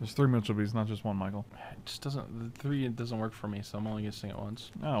 There's 3 Mitchell Bees, not just one, Michael. It just doesn't. The 3 it doesn't work for me, so I'm only gonna sing it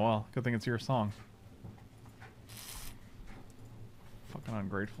once. Oh, well. Good thing it's your song. Fucking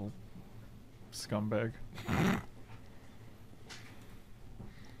ungrateful Scumbag.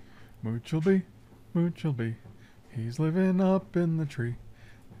 Mooch'll be. He's living up in the tree.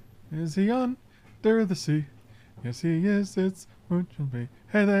 Is he under the sea? Yes, he is. It's Mooch'll be.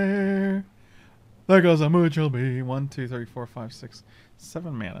 Hey there. There goes a Mooch'll be. 1, 2, 3, 4, 5, 6,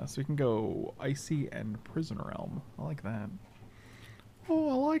 7 mana. So we can go Icy and Prison Realm. I like that. Oh,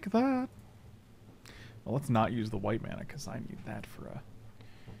 I like that. Well, let's not use the white mana because I need that for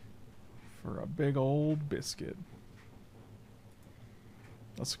a big old biscuit.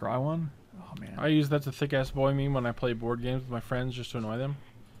 A scry one? Oh man. I use that's a thick ass boy meme when I play board games with my friends just to annoy them.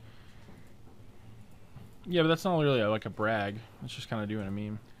 Yeah, but that's not really like a brag. It's just kind of doing a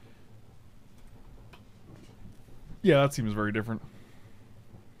meme. Yeah, that seems very different.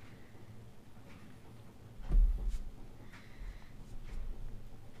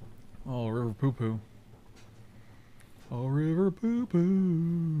 Oh, river poo poo. Oh, river poo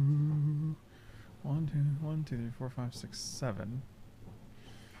poo. 1, 2, 3, 4, 5, 6, 7.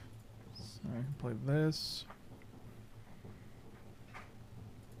 So I can play this.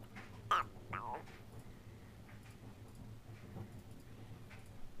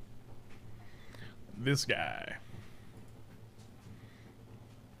 This guy.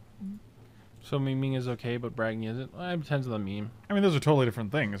 So memeing is okay, but bragging isn't? Well, it depends on the meme. I mean, those are totally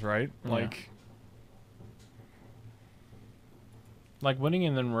different things, right? Yeah. Like winning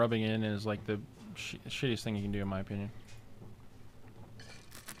and then rubbing in is like the shittiest thing you can do, in my opinion.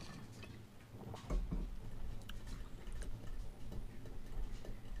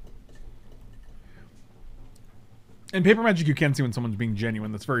 In Paper Magic, you can see when someone's being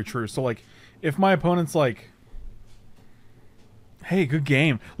genuine. That's very true. So, like, if my opponent's like, hey, good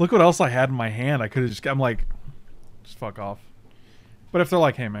game. Look what else I had in my hand. I could have just... I'm like, just fuck off. But if they're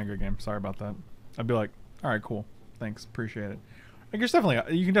like, hey, man, good game. Sorry about that. I'd be like, all right, cool. Thanks. Appreciate it. Like, there's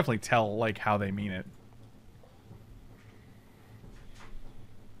definitely... You can definitely tell, like, how they mean it.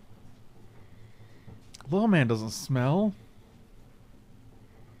 Little man doesn't smell.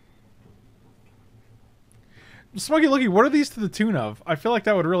 Smuggy Looky, what are these to the tune of? I feel like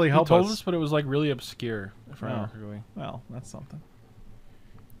that would really help He told us, but it was like really obscure, if I remember correctly. Well, that's something.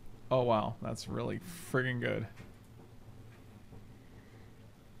 Oh, wow. That's really friggin' good.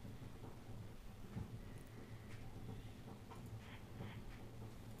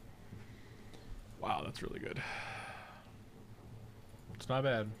 Wow, that's really good. It's not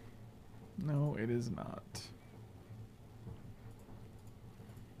bad. No, it is not.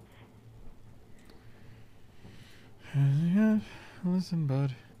 Yeah, listen,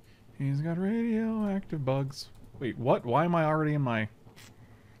 bud. He's got radioactive bugs. Wait, what? Why am I already in my...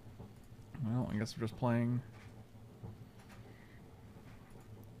 Well, I guess we're just playing...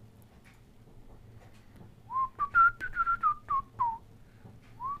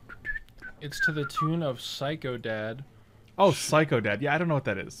 It's to the tune of Psycho Dad. Oh, Psycho Dad. Yeah, I don't know what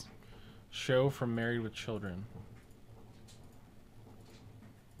that is. Show from Married with Children.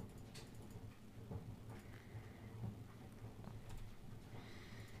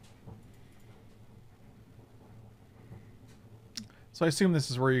 So I assume this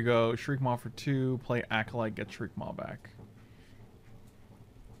is where you go Shriekmaw for 2, play Acolyte, get Shriekmaw back.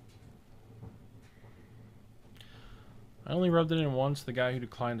 I only rubbed it in once. The guy who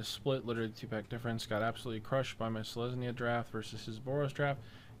declined to split, literally the 2-pack difference, got absolutely crushed by my Selesnya draft versus his Boros draft.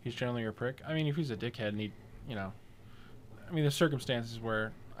 He's generally a prick. I mean, if he's a dickhead and he, you know... I mean, there's circumstances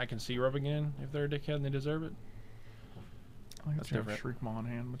where I can see rubbing in if they're a dickhead and they deserve it. I That's guess you have different. Shriekmaw in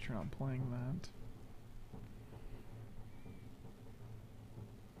hand, but you're not playing that.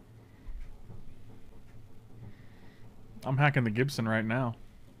 I'm hacking the Gibson right now.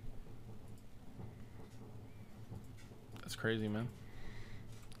 That's crazy, man.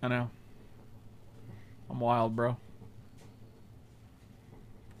 I know. I'm wild, bro.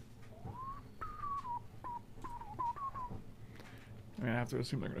 I mean, I have to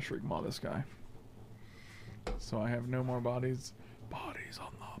assume they're going to Shriekmaw this guy. So I have no more bodies. Bodies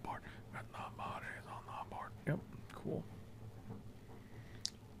on the board. Bodies on the board. Yep, cool.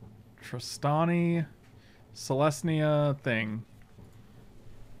 Tristani, Selesnya thing.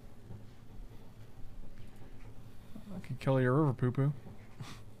 I can kill your river poo poo.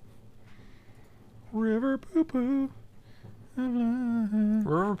 River poo poo.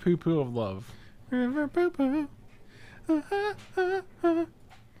 River Poo Poo of Love. River poo poo. Don't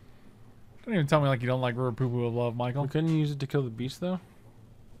even tell me like you don't like River Poo Poo of Love, Michael. We couldn't use it to kill the beast, though?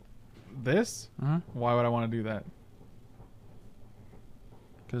 This? Mm-hmm. Why would I want to do that?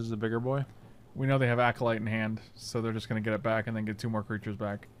 Because it's a bigger boy? We know they have Acolyte in hand, so they're just going to get it back and then get 2 more creatures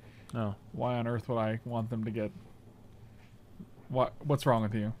back. Oh. Why on earth would I want them to get... What's wrong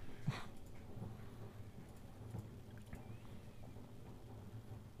with you?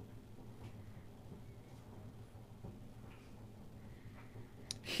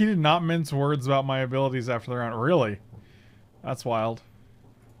 He did not mince words about my abilities after the round. Really? That's wild.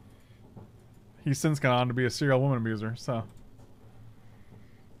 He's since gone on to be a serial woman abuser, so.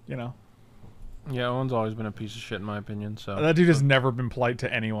 You know. Yeah, Owen's always been a piece of shit in my opinion. So That dude has never been polite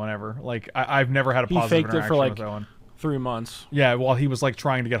to anyone ever. Like, I've never had a he positive faked it for interaction like with Owen. 3 months. Yeah, while he was like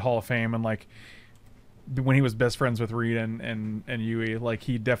trying to get Hall of Fame and like when he was best friends with Reed and Yui, like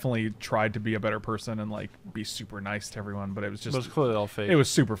he definitely tried to be a better person and like be super nice to everyone, but it was just But it's clearly all fake. it was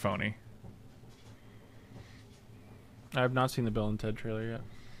super phony. I have not seen the Bill and Ted trailer yet.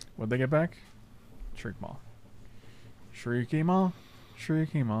 What'd they get back? Shriek Maw. Shrieky Maw.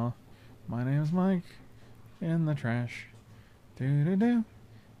 Shrieky Maw. My name's Mike. In the trash. Do do do.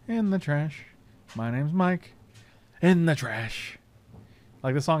 In the trash. My name's Mike. In the trash.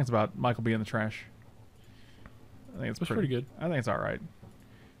 Like the song is about Michael B in the trash. I think it's pretty good. I think it's alright.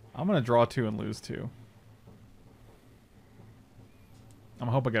 I'm gonna draw 2 and lose 2. I'm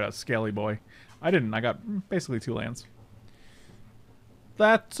gonna hope I get a scaly boy. I didn't. I got basically 2 lands.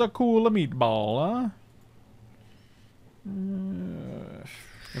 That's a cool meatball, huh?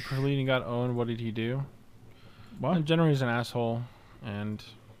 If Perlini got owned, what did he do? What? And generally, he's an asshole, and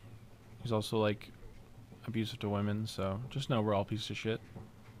he's also like abusive to women. So just know we're all pieces of shit.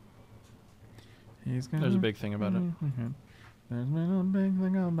 He's gonna There's a big thing about it. There's been a big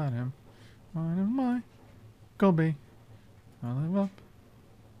thing about him. Mine and my Colby. I live up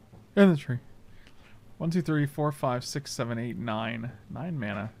in the tree. 1, 2, 3, 4, 5, 6, 7, 8, 9. 9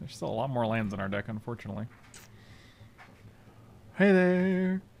 mana. There's still a lot more lands in our deck, unfortunately. Hey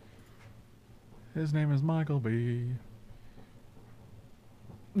there. His name is Michael B.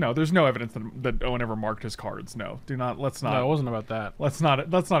 No, there's no evidence that Owen ever marked his cards. No, do not. Let's not. No, it wasn't about that. Let's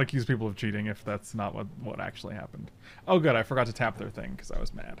not accuse people of cheating if that's not what actually happened. Oh, good. I forgot to tap their thing because I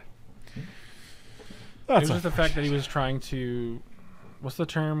was mad. It was just the fact that he was trying to. What's the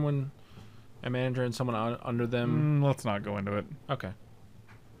term when a manager and someone under them? Let's not go into it. Okay.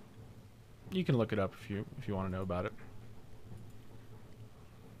 You can look it up if you want to know about it.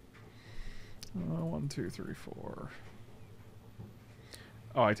 1, 2, 3, 4.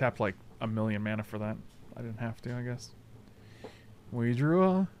 Oh, I tapped like a million mana for that. I didn't have to, I guess. We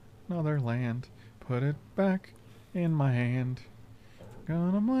drew another land. Put it back in my hand.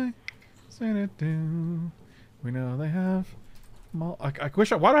 Gonna play. Send it do. We know they have. I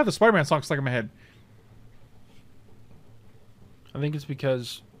wish. Why do I have the Spider-Man song stuck in my head? I think it's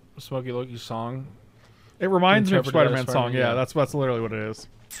because Smokey Loki's song. It reminds me of Interpreted as Spider-Man song. Spider-Man, Yeah, yeah. that's literally what it is.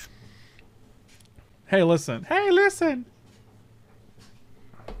 Hey, listen. Hey, listen.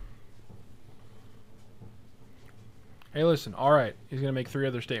 Hey, listen. All right, he's gonna make 3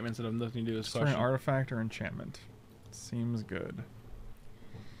 other statements that have nothing to do with this For an question. artifact or enchantment. Seems good.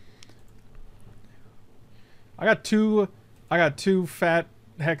 I got two fat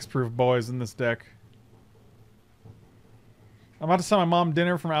hexproof boys in this deck. I'm about to send my mom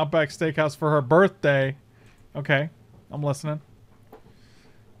dinner from Outback Steakhouse for her birthday. Okay, I'm listening.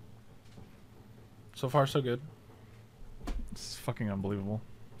 So far, so good. It's fucking unbelievable.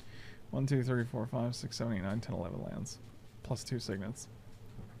 1, 2, 3, 4, 5, 6, 7, 8, 9, 10, 11 lands. Plus 2 signets.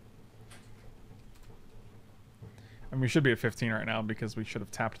 I mean, we should be at 15 right now because we should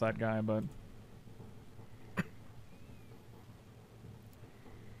have tapped that guy, but...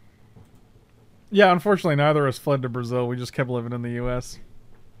 Yeah, unfortunately, neither of us fled to Brazil. We just kept living in the U.S.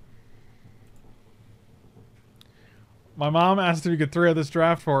 My mom asked if you could 3 of this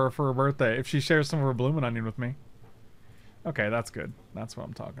draft for her for her birthday if she shares some of her Bloomin' Onion with me. Okay, that's good. That's what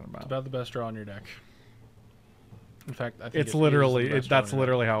I'm talking about. It's about the best draw on your deck. In fact, I think It's literally is the best draw that's on your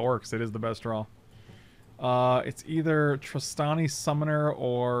literally how it works. It is the best draw. It's either Tristani Summoner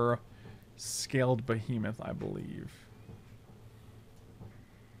or Scaled Behemoth, I believe.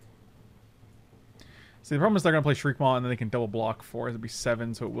 See, the problem is they're going to play Shriekmaw and then they can double block 4. It'll be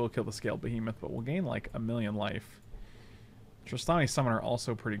 7, so it will kill the Scaled Behemoth, but we'll gain like 1,000,000 life. Tristani Summoner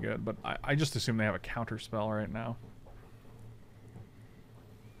also pretty good, but I just assume they have a counter spell right now.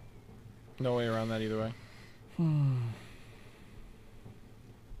 deck. No way around that either way.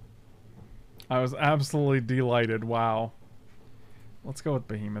 I was absolutely delighted. Wow. Let's go with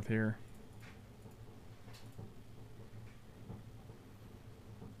Behemoth here.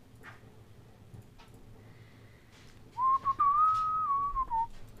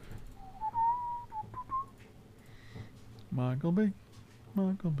 Michael B.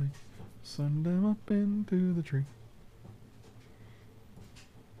 Michael B. Send him up into the tree.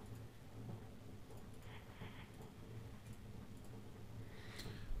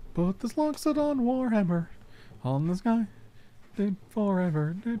 Put this Loxodon Warhammer on this guy. Dude,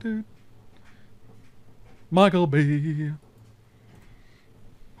 forever. Dude. Michael B.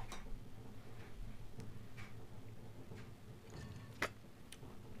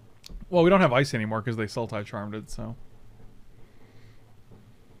 Well, we don't have ice anymore because they Sultai charmed it, so.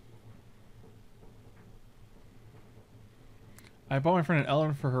 I bought my friend an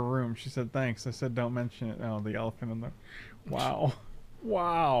elephant for her room. She said thanks. I said don't mention it. Oh, the elephant in there. Wow.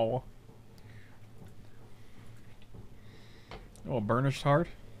 Wow. Oh, a burnished heart.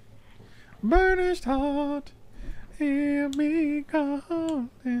 Burnished heart. Hear me calling.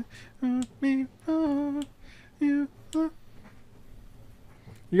 Me on you.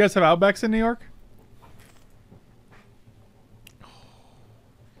 You guys have Outbacks in New York?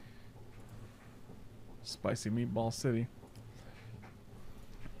 Spicy Meatball City.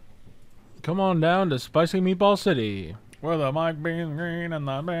 Come on down to Spicy Meatball City. Where the mic beans green and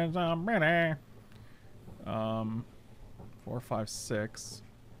the beans are pretty. 4, 5, 6.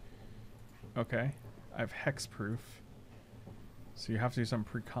 Okay. I have hexproof. So you have to do some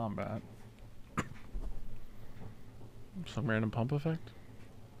pre-combat. Some random pump effect?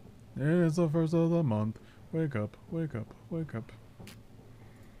 It's the first of the month. Wake up, wake up, wake up.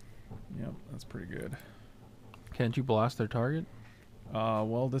 Yep, that's pretty good. Can't you blast their target?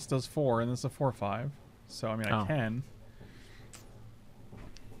 Well, this does 4, and this is a 4, 5. So, I mean, I can.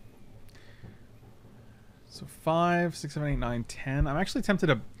 So, 5, 6, 7, 8, 9, 10. I'm actually tempted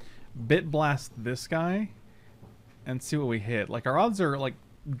to bit blast this guy and see what we hit. Like, our odds are, like,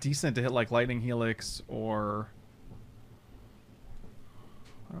 decent to hit, like, Lightning Helix or...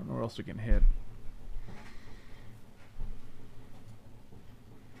 I don't know what else we can hit.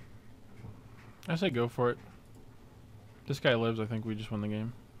 I say go for it. This guy lives, I think we just won the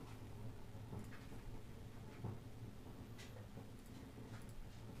game.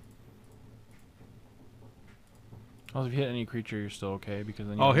 Also, if you hit any creature, you're still okay because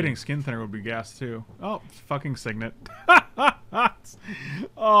then. Oh, hitting Skin Thinner would be gas too. Oh, fucking Signet.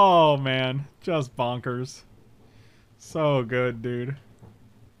 Oh man, just bonkers. So good, dude.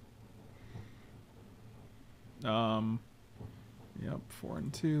 Yep, 4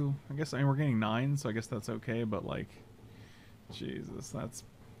 and 2. I guess, I mean, we're getting 9, so I guess that's okay, but like, Jesus, that's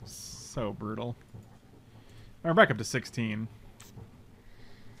so brutal. We're back up to 16.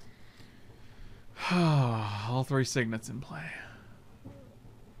 All 3 Signets in play.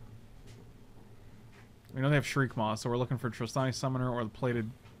 We know they have Shriek Maw, so we're looking for Trostani Summoner or the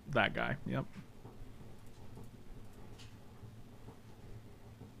plated, that guy. Yep.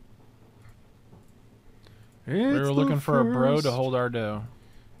 We were looking for a bro to hold our dough.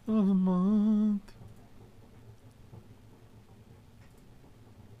 Of the month.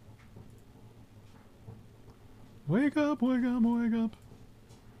 Wake up, wake up, wake up.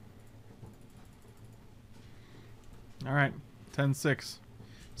 Alright, 10-6.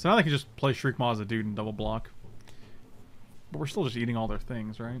 So now they can just play Shriek Maw as a dude and double block. But we're still just eating all their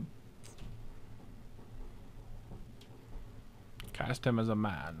things, right? Cast him as a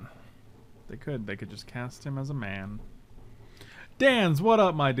man. They could just cast him as a man. Dan's, what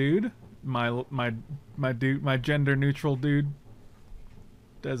up, my dude? My dude, my gender neutral dude.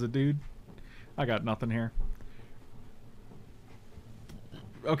 As a dude. I got nothing here.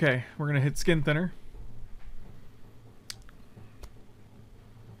 Okay, we're gonna hit Skin Thinner.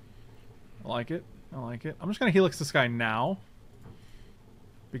 I like it. I like it. I'm just gonna Helix this guy now.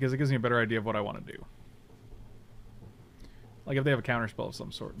 Because it gives me a better idea of what I want to do. Like if they have a counterspell of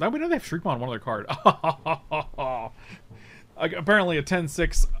some sort. Now we know they have Shriek Maw on one of their cards. Apparently a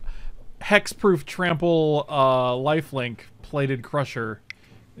 10-6 hexproof trample lifelink plated crusher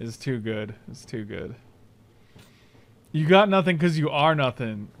is too good. It's too good. You got nothing because you are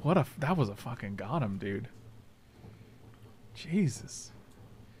nothing. What a... That was a fucking got him, dude. Jesus.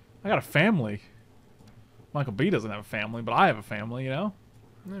 I got a family. Michael B doesn't have a family, but I have a family, you know?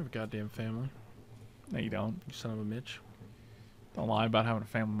 I have a goddamn family. No, you don't. You son of a bitch. Don't lie about having a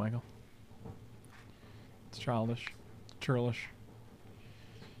family, Michael. It's childish. It's churlish.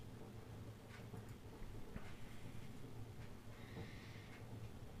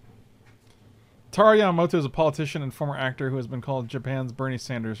 Taro Yamamoto is a politician and former actor who has been called Japan's Bernie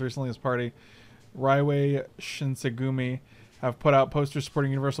Sanders. Recently, his party, Raiwei Shinsegumi, have put out posters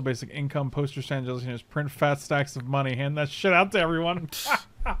supporting universal basic income. Poster stands print fat stacks of money. Hand that shit out to everyone.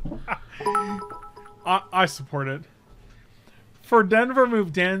 I support it. For Denver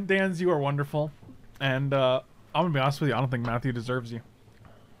move, Dan's, you are wonderful. And I'm going to be honest with you, I don't think Matthew deserves you.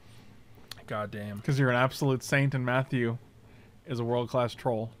 Goddamn. Because you're an absolute saint and Matthew is a world-class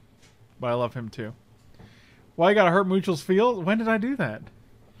troll. But I love him too. Why you gotta hurt Mutual's feelings? When did I do that?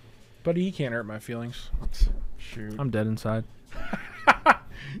 Buddy, he can't hurt my feelings. Shoot. I'm dead inside.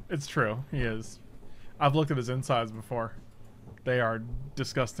 It's true. He is. I've looked at his insides before. They are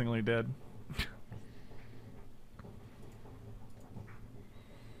disgustingly dead.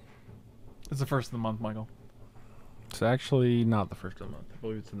 It's the first of the month, Michael. It's actually not the first of the month. I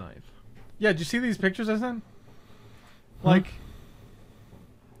believe it's the 9th. Yeah, did you see these pictures I sent? Like,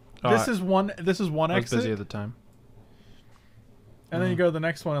 this is one. This is one I was exit. busy at the time. And then you go to the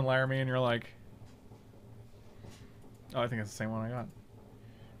next one in Laramie, and you're like, oh, I think it's the same one I got.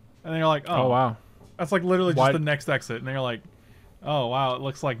 And then you're like, Oh wow. that's like literally Why- just the next exit. And then you're like, oh wow, it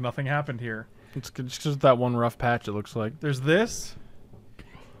looks like nothing happened here. It's just that one rough patch. It looks like. There's this,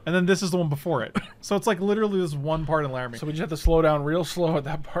 and then this is the one before it. So it's like literally this one part in Laramie. So we just have to slow down real slow at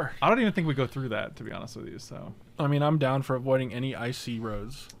that part. I don't even think we go through that, to be honest with you. So, I mean, I'm down for avoiding any icy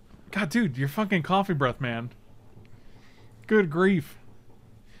roads. God, dude, you're fucking coffee breath, man. Good grief.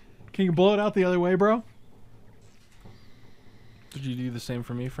 Can you blow it out the other way, bro? Did you do the same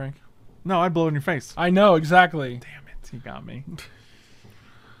for me, Frank? No, I'd blow it in your face. I know exactly. Damn it, he got me.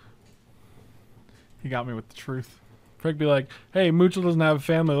 He got me with the truth. Frank be like, "Hey, Muchel doesn't have a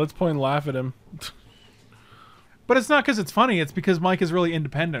family. Let's point and laugh at him." But it's not because it's funny. It's because Mike is really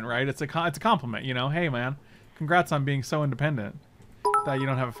independent, right? It's a compliment, you know. Hey, man, congrats on being so independent that you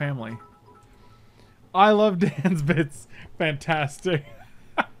don't have a family. I love Dan's bits. Fantastic.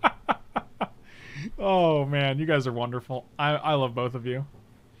 Oh man, you guys are wonderful. I love both of you.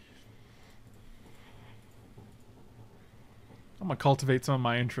 I'm gonna cultivate some of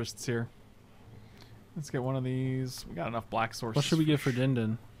my interests here. Let's get one of these. We got enough black sources. What should we get for Din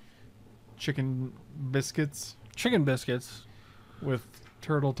Din? Chicken biscuits Chicken biscuits. with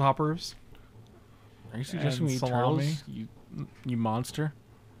turtle toppers. Are you suggesting we eat salami. turtles? You monster.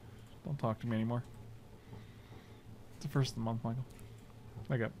 Don't talk to me anymore. It's the first of the month, Michael.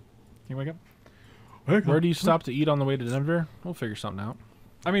 Wake up. Can you wake up? Wake Where up. do you stop to eat on the way to Denver? We'll figure something out.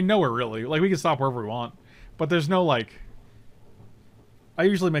 I mean, nowhere really. Like, we can stop wherever we want. But there's no, like... I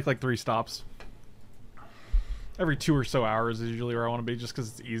usually make, like, 3 stops. Every 2 or so hours is usually where I want to be, just because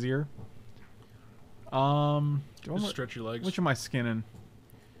it's easier. Just stretch your legs. Which am I skinning?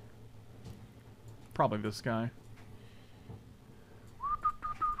 Probably this guy.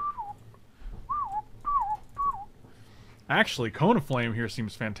 Actually, cone of flame here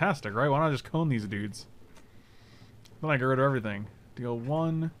seems fantastic, right? Why not just cone these dudes? Then I get rid of everything. Deal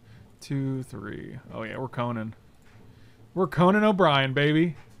 1, 2, 3. Oh yeah, we're coning. We're Conan O'Brien,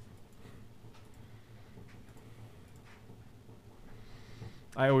 baby.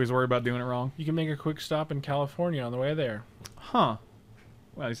 I always worry about doing it wrong. You can make a quick stop in California on the way there. Huh.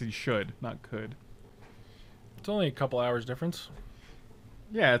 Well, I said you should, not could. It's only a couple hours difference.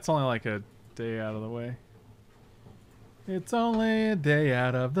 Yeah, it's only like a day out of the way. It's only a day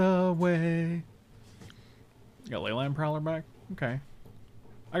out of the way. You got Leyland Prowler back? Okay.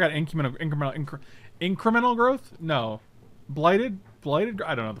 I got incremental growth? No. Blighted?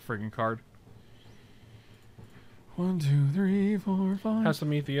 I don't know the freaking card. 1, 2, 3, 4, 5. Have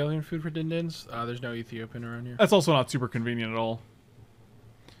some Ethiopian food for Din Dins. There's no Ethiopian around here. That's also not super convenient at all.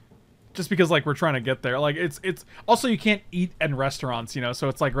 Just because like we're trying to get there. Like it's also you can't eat in restaurants, you know, so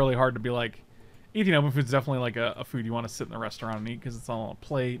it's like really hard to be like Ethiopian food's definitely like a food you want to sit in the restaurant and eat because it's all on a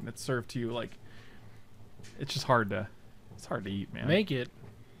plate and it's served to you like it's just hard to eat, man. Make it.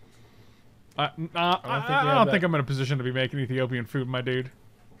 I don't think I'm in a position to be making Ethiopian food, my dude.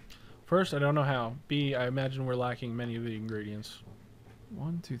 First, I don't know how. B, I imagine we're lacking many of the ingredients.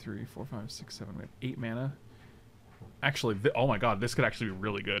 1, 2, 3, 4, 5, 6, 7. We have 8 mana. Actually, oh my god, this could actually be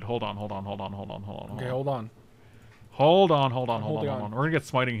really good. Hold on. Okay, hold on. Hold on. We're gonna get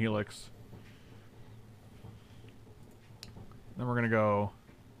Smiting Helix. Then we're gonna go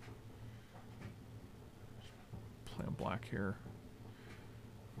play a black here.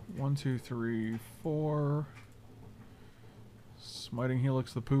 1, 2, 3, 4. Smiting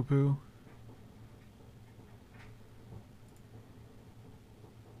Helix the poo-poo.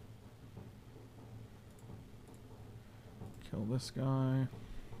 Kill this guy.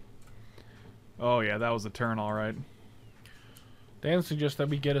 Oh yeah, that was a turn, alright. Dan suggests that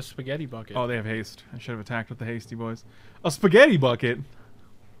we get a spaghetti bucket. Oh, they have haste. I should have attacked with the hasty boys. A spaghetti bucket.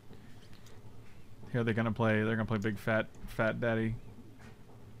 Here they're gonna play big fat daddy.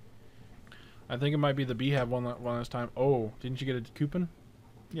 I think it might be the B have one last time. Oh, didn't you get a coupon?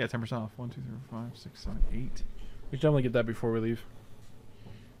 Yeah, 10% off. 1, 2, 3, 4, 5, 6, 7, 8. We should definitely get that before we leave.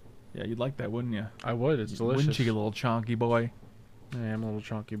 Yeah, you'd like that, wouldn't you? I would. It's delicious. Wouldn't you, you little chonky boy? I am a little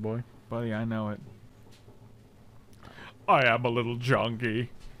chunky boy. Buddy, I know it. I am a little chunky.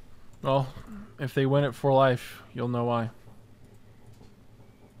 Well, if they win it for life, you'll know why.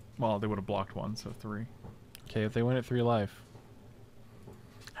 Well, they would have blocked 1, so 3. Okay, if they win it 3 life.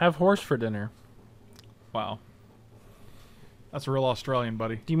 Have horse for dinner. Wow. That's a real Australian,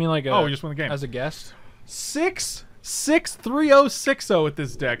 buddy. Do you mean like a... Oh, we just won the game. As a guest? 6 63060 with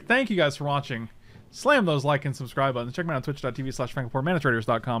this deck. Thank you guys for watching. Slam those like and subscribe buttons. Check me out on twitch.tv/FrankLepore,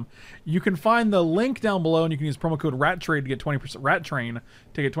 manatraders.com. You can find the link down below, and you can use promo code RATTRADE to get 20%, RATTRAIN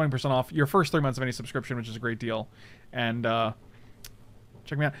to get 20% off your first 3 months of any subscription, which is a great deal. And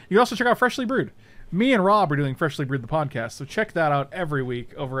check me out. You can also check out Freshly Brewed. Me and Rob are doing Freshly Brewed the podcast, so check that out every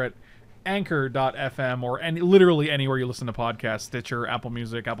week over at anchor.fm or literally anywhere you listen to podcasts, Stitcher, Apple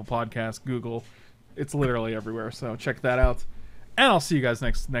Music, Apple Podcasts, Google. It's literally everywhere, so check that out. And I'll see you guys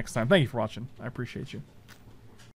next time. Thank you for watching. I appreciate you.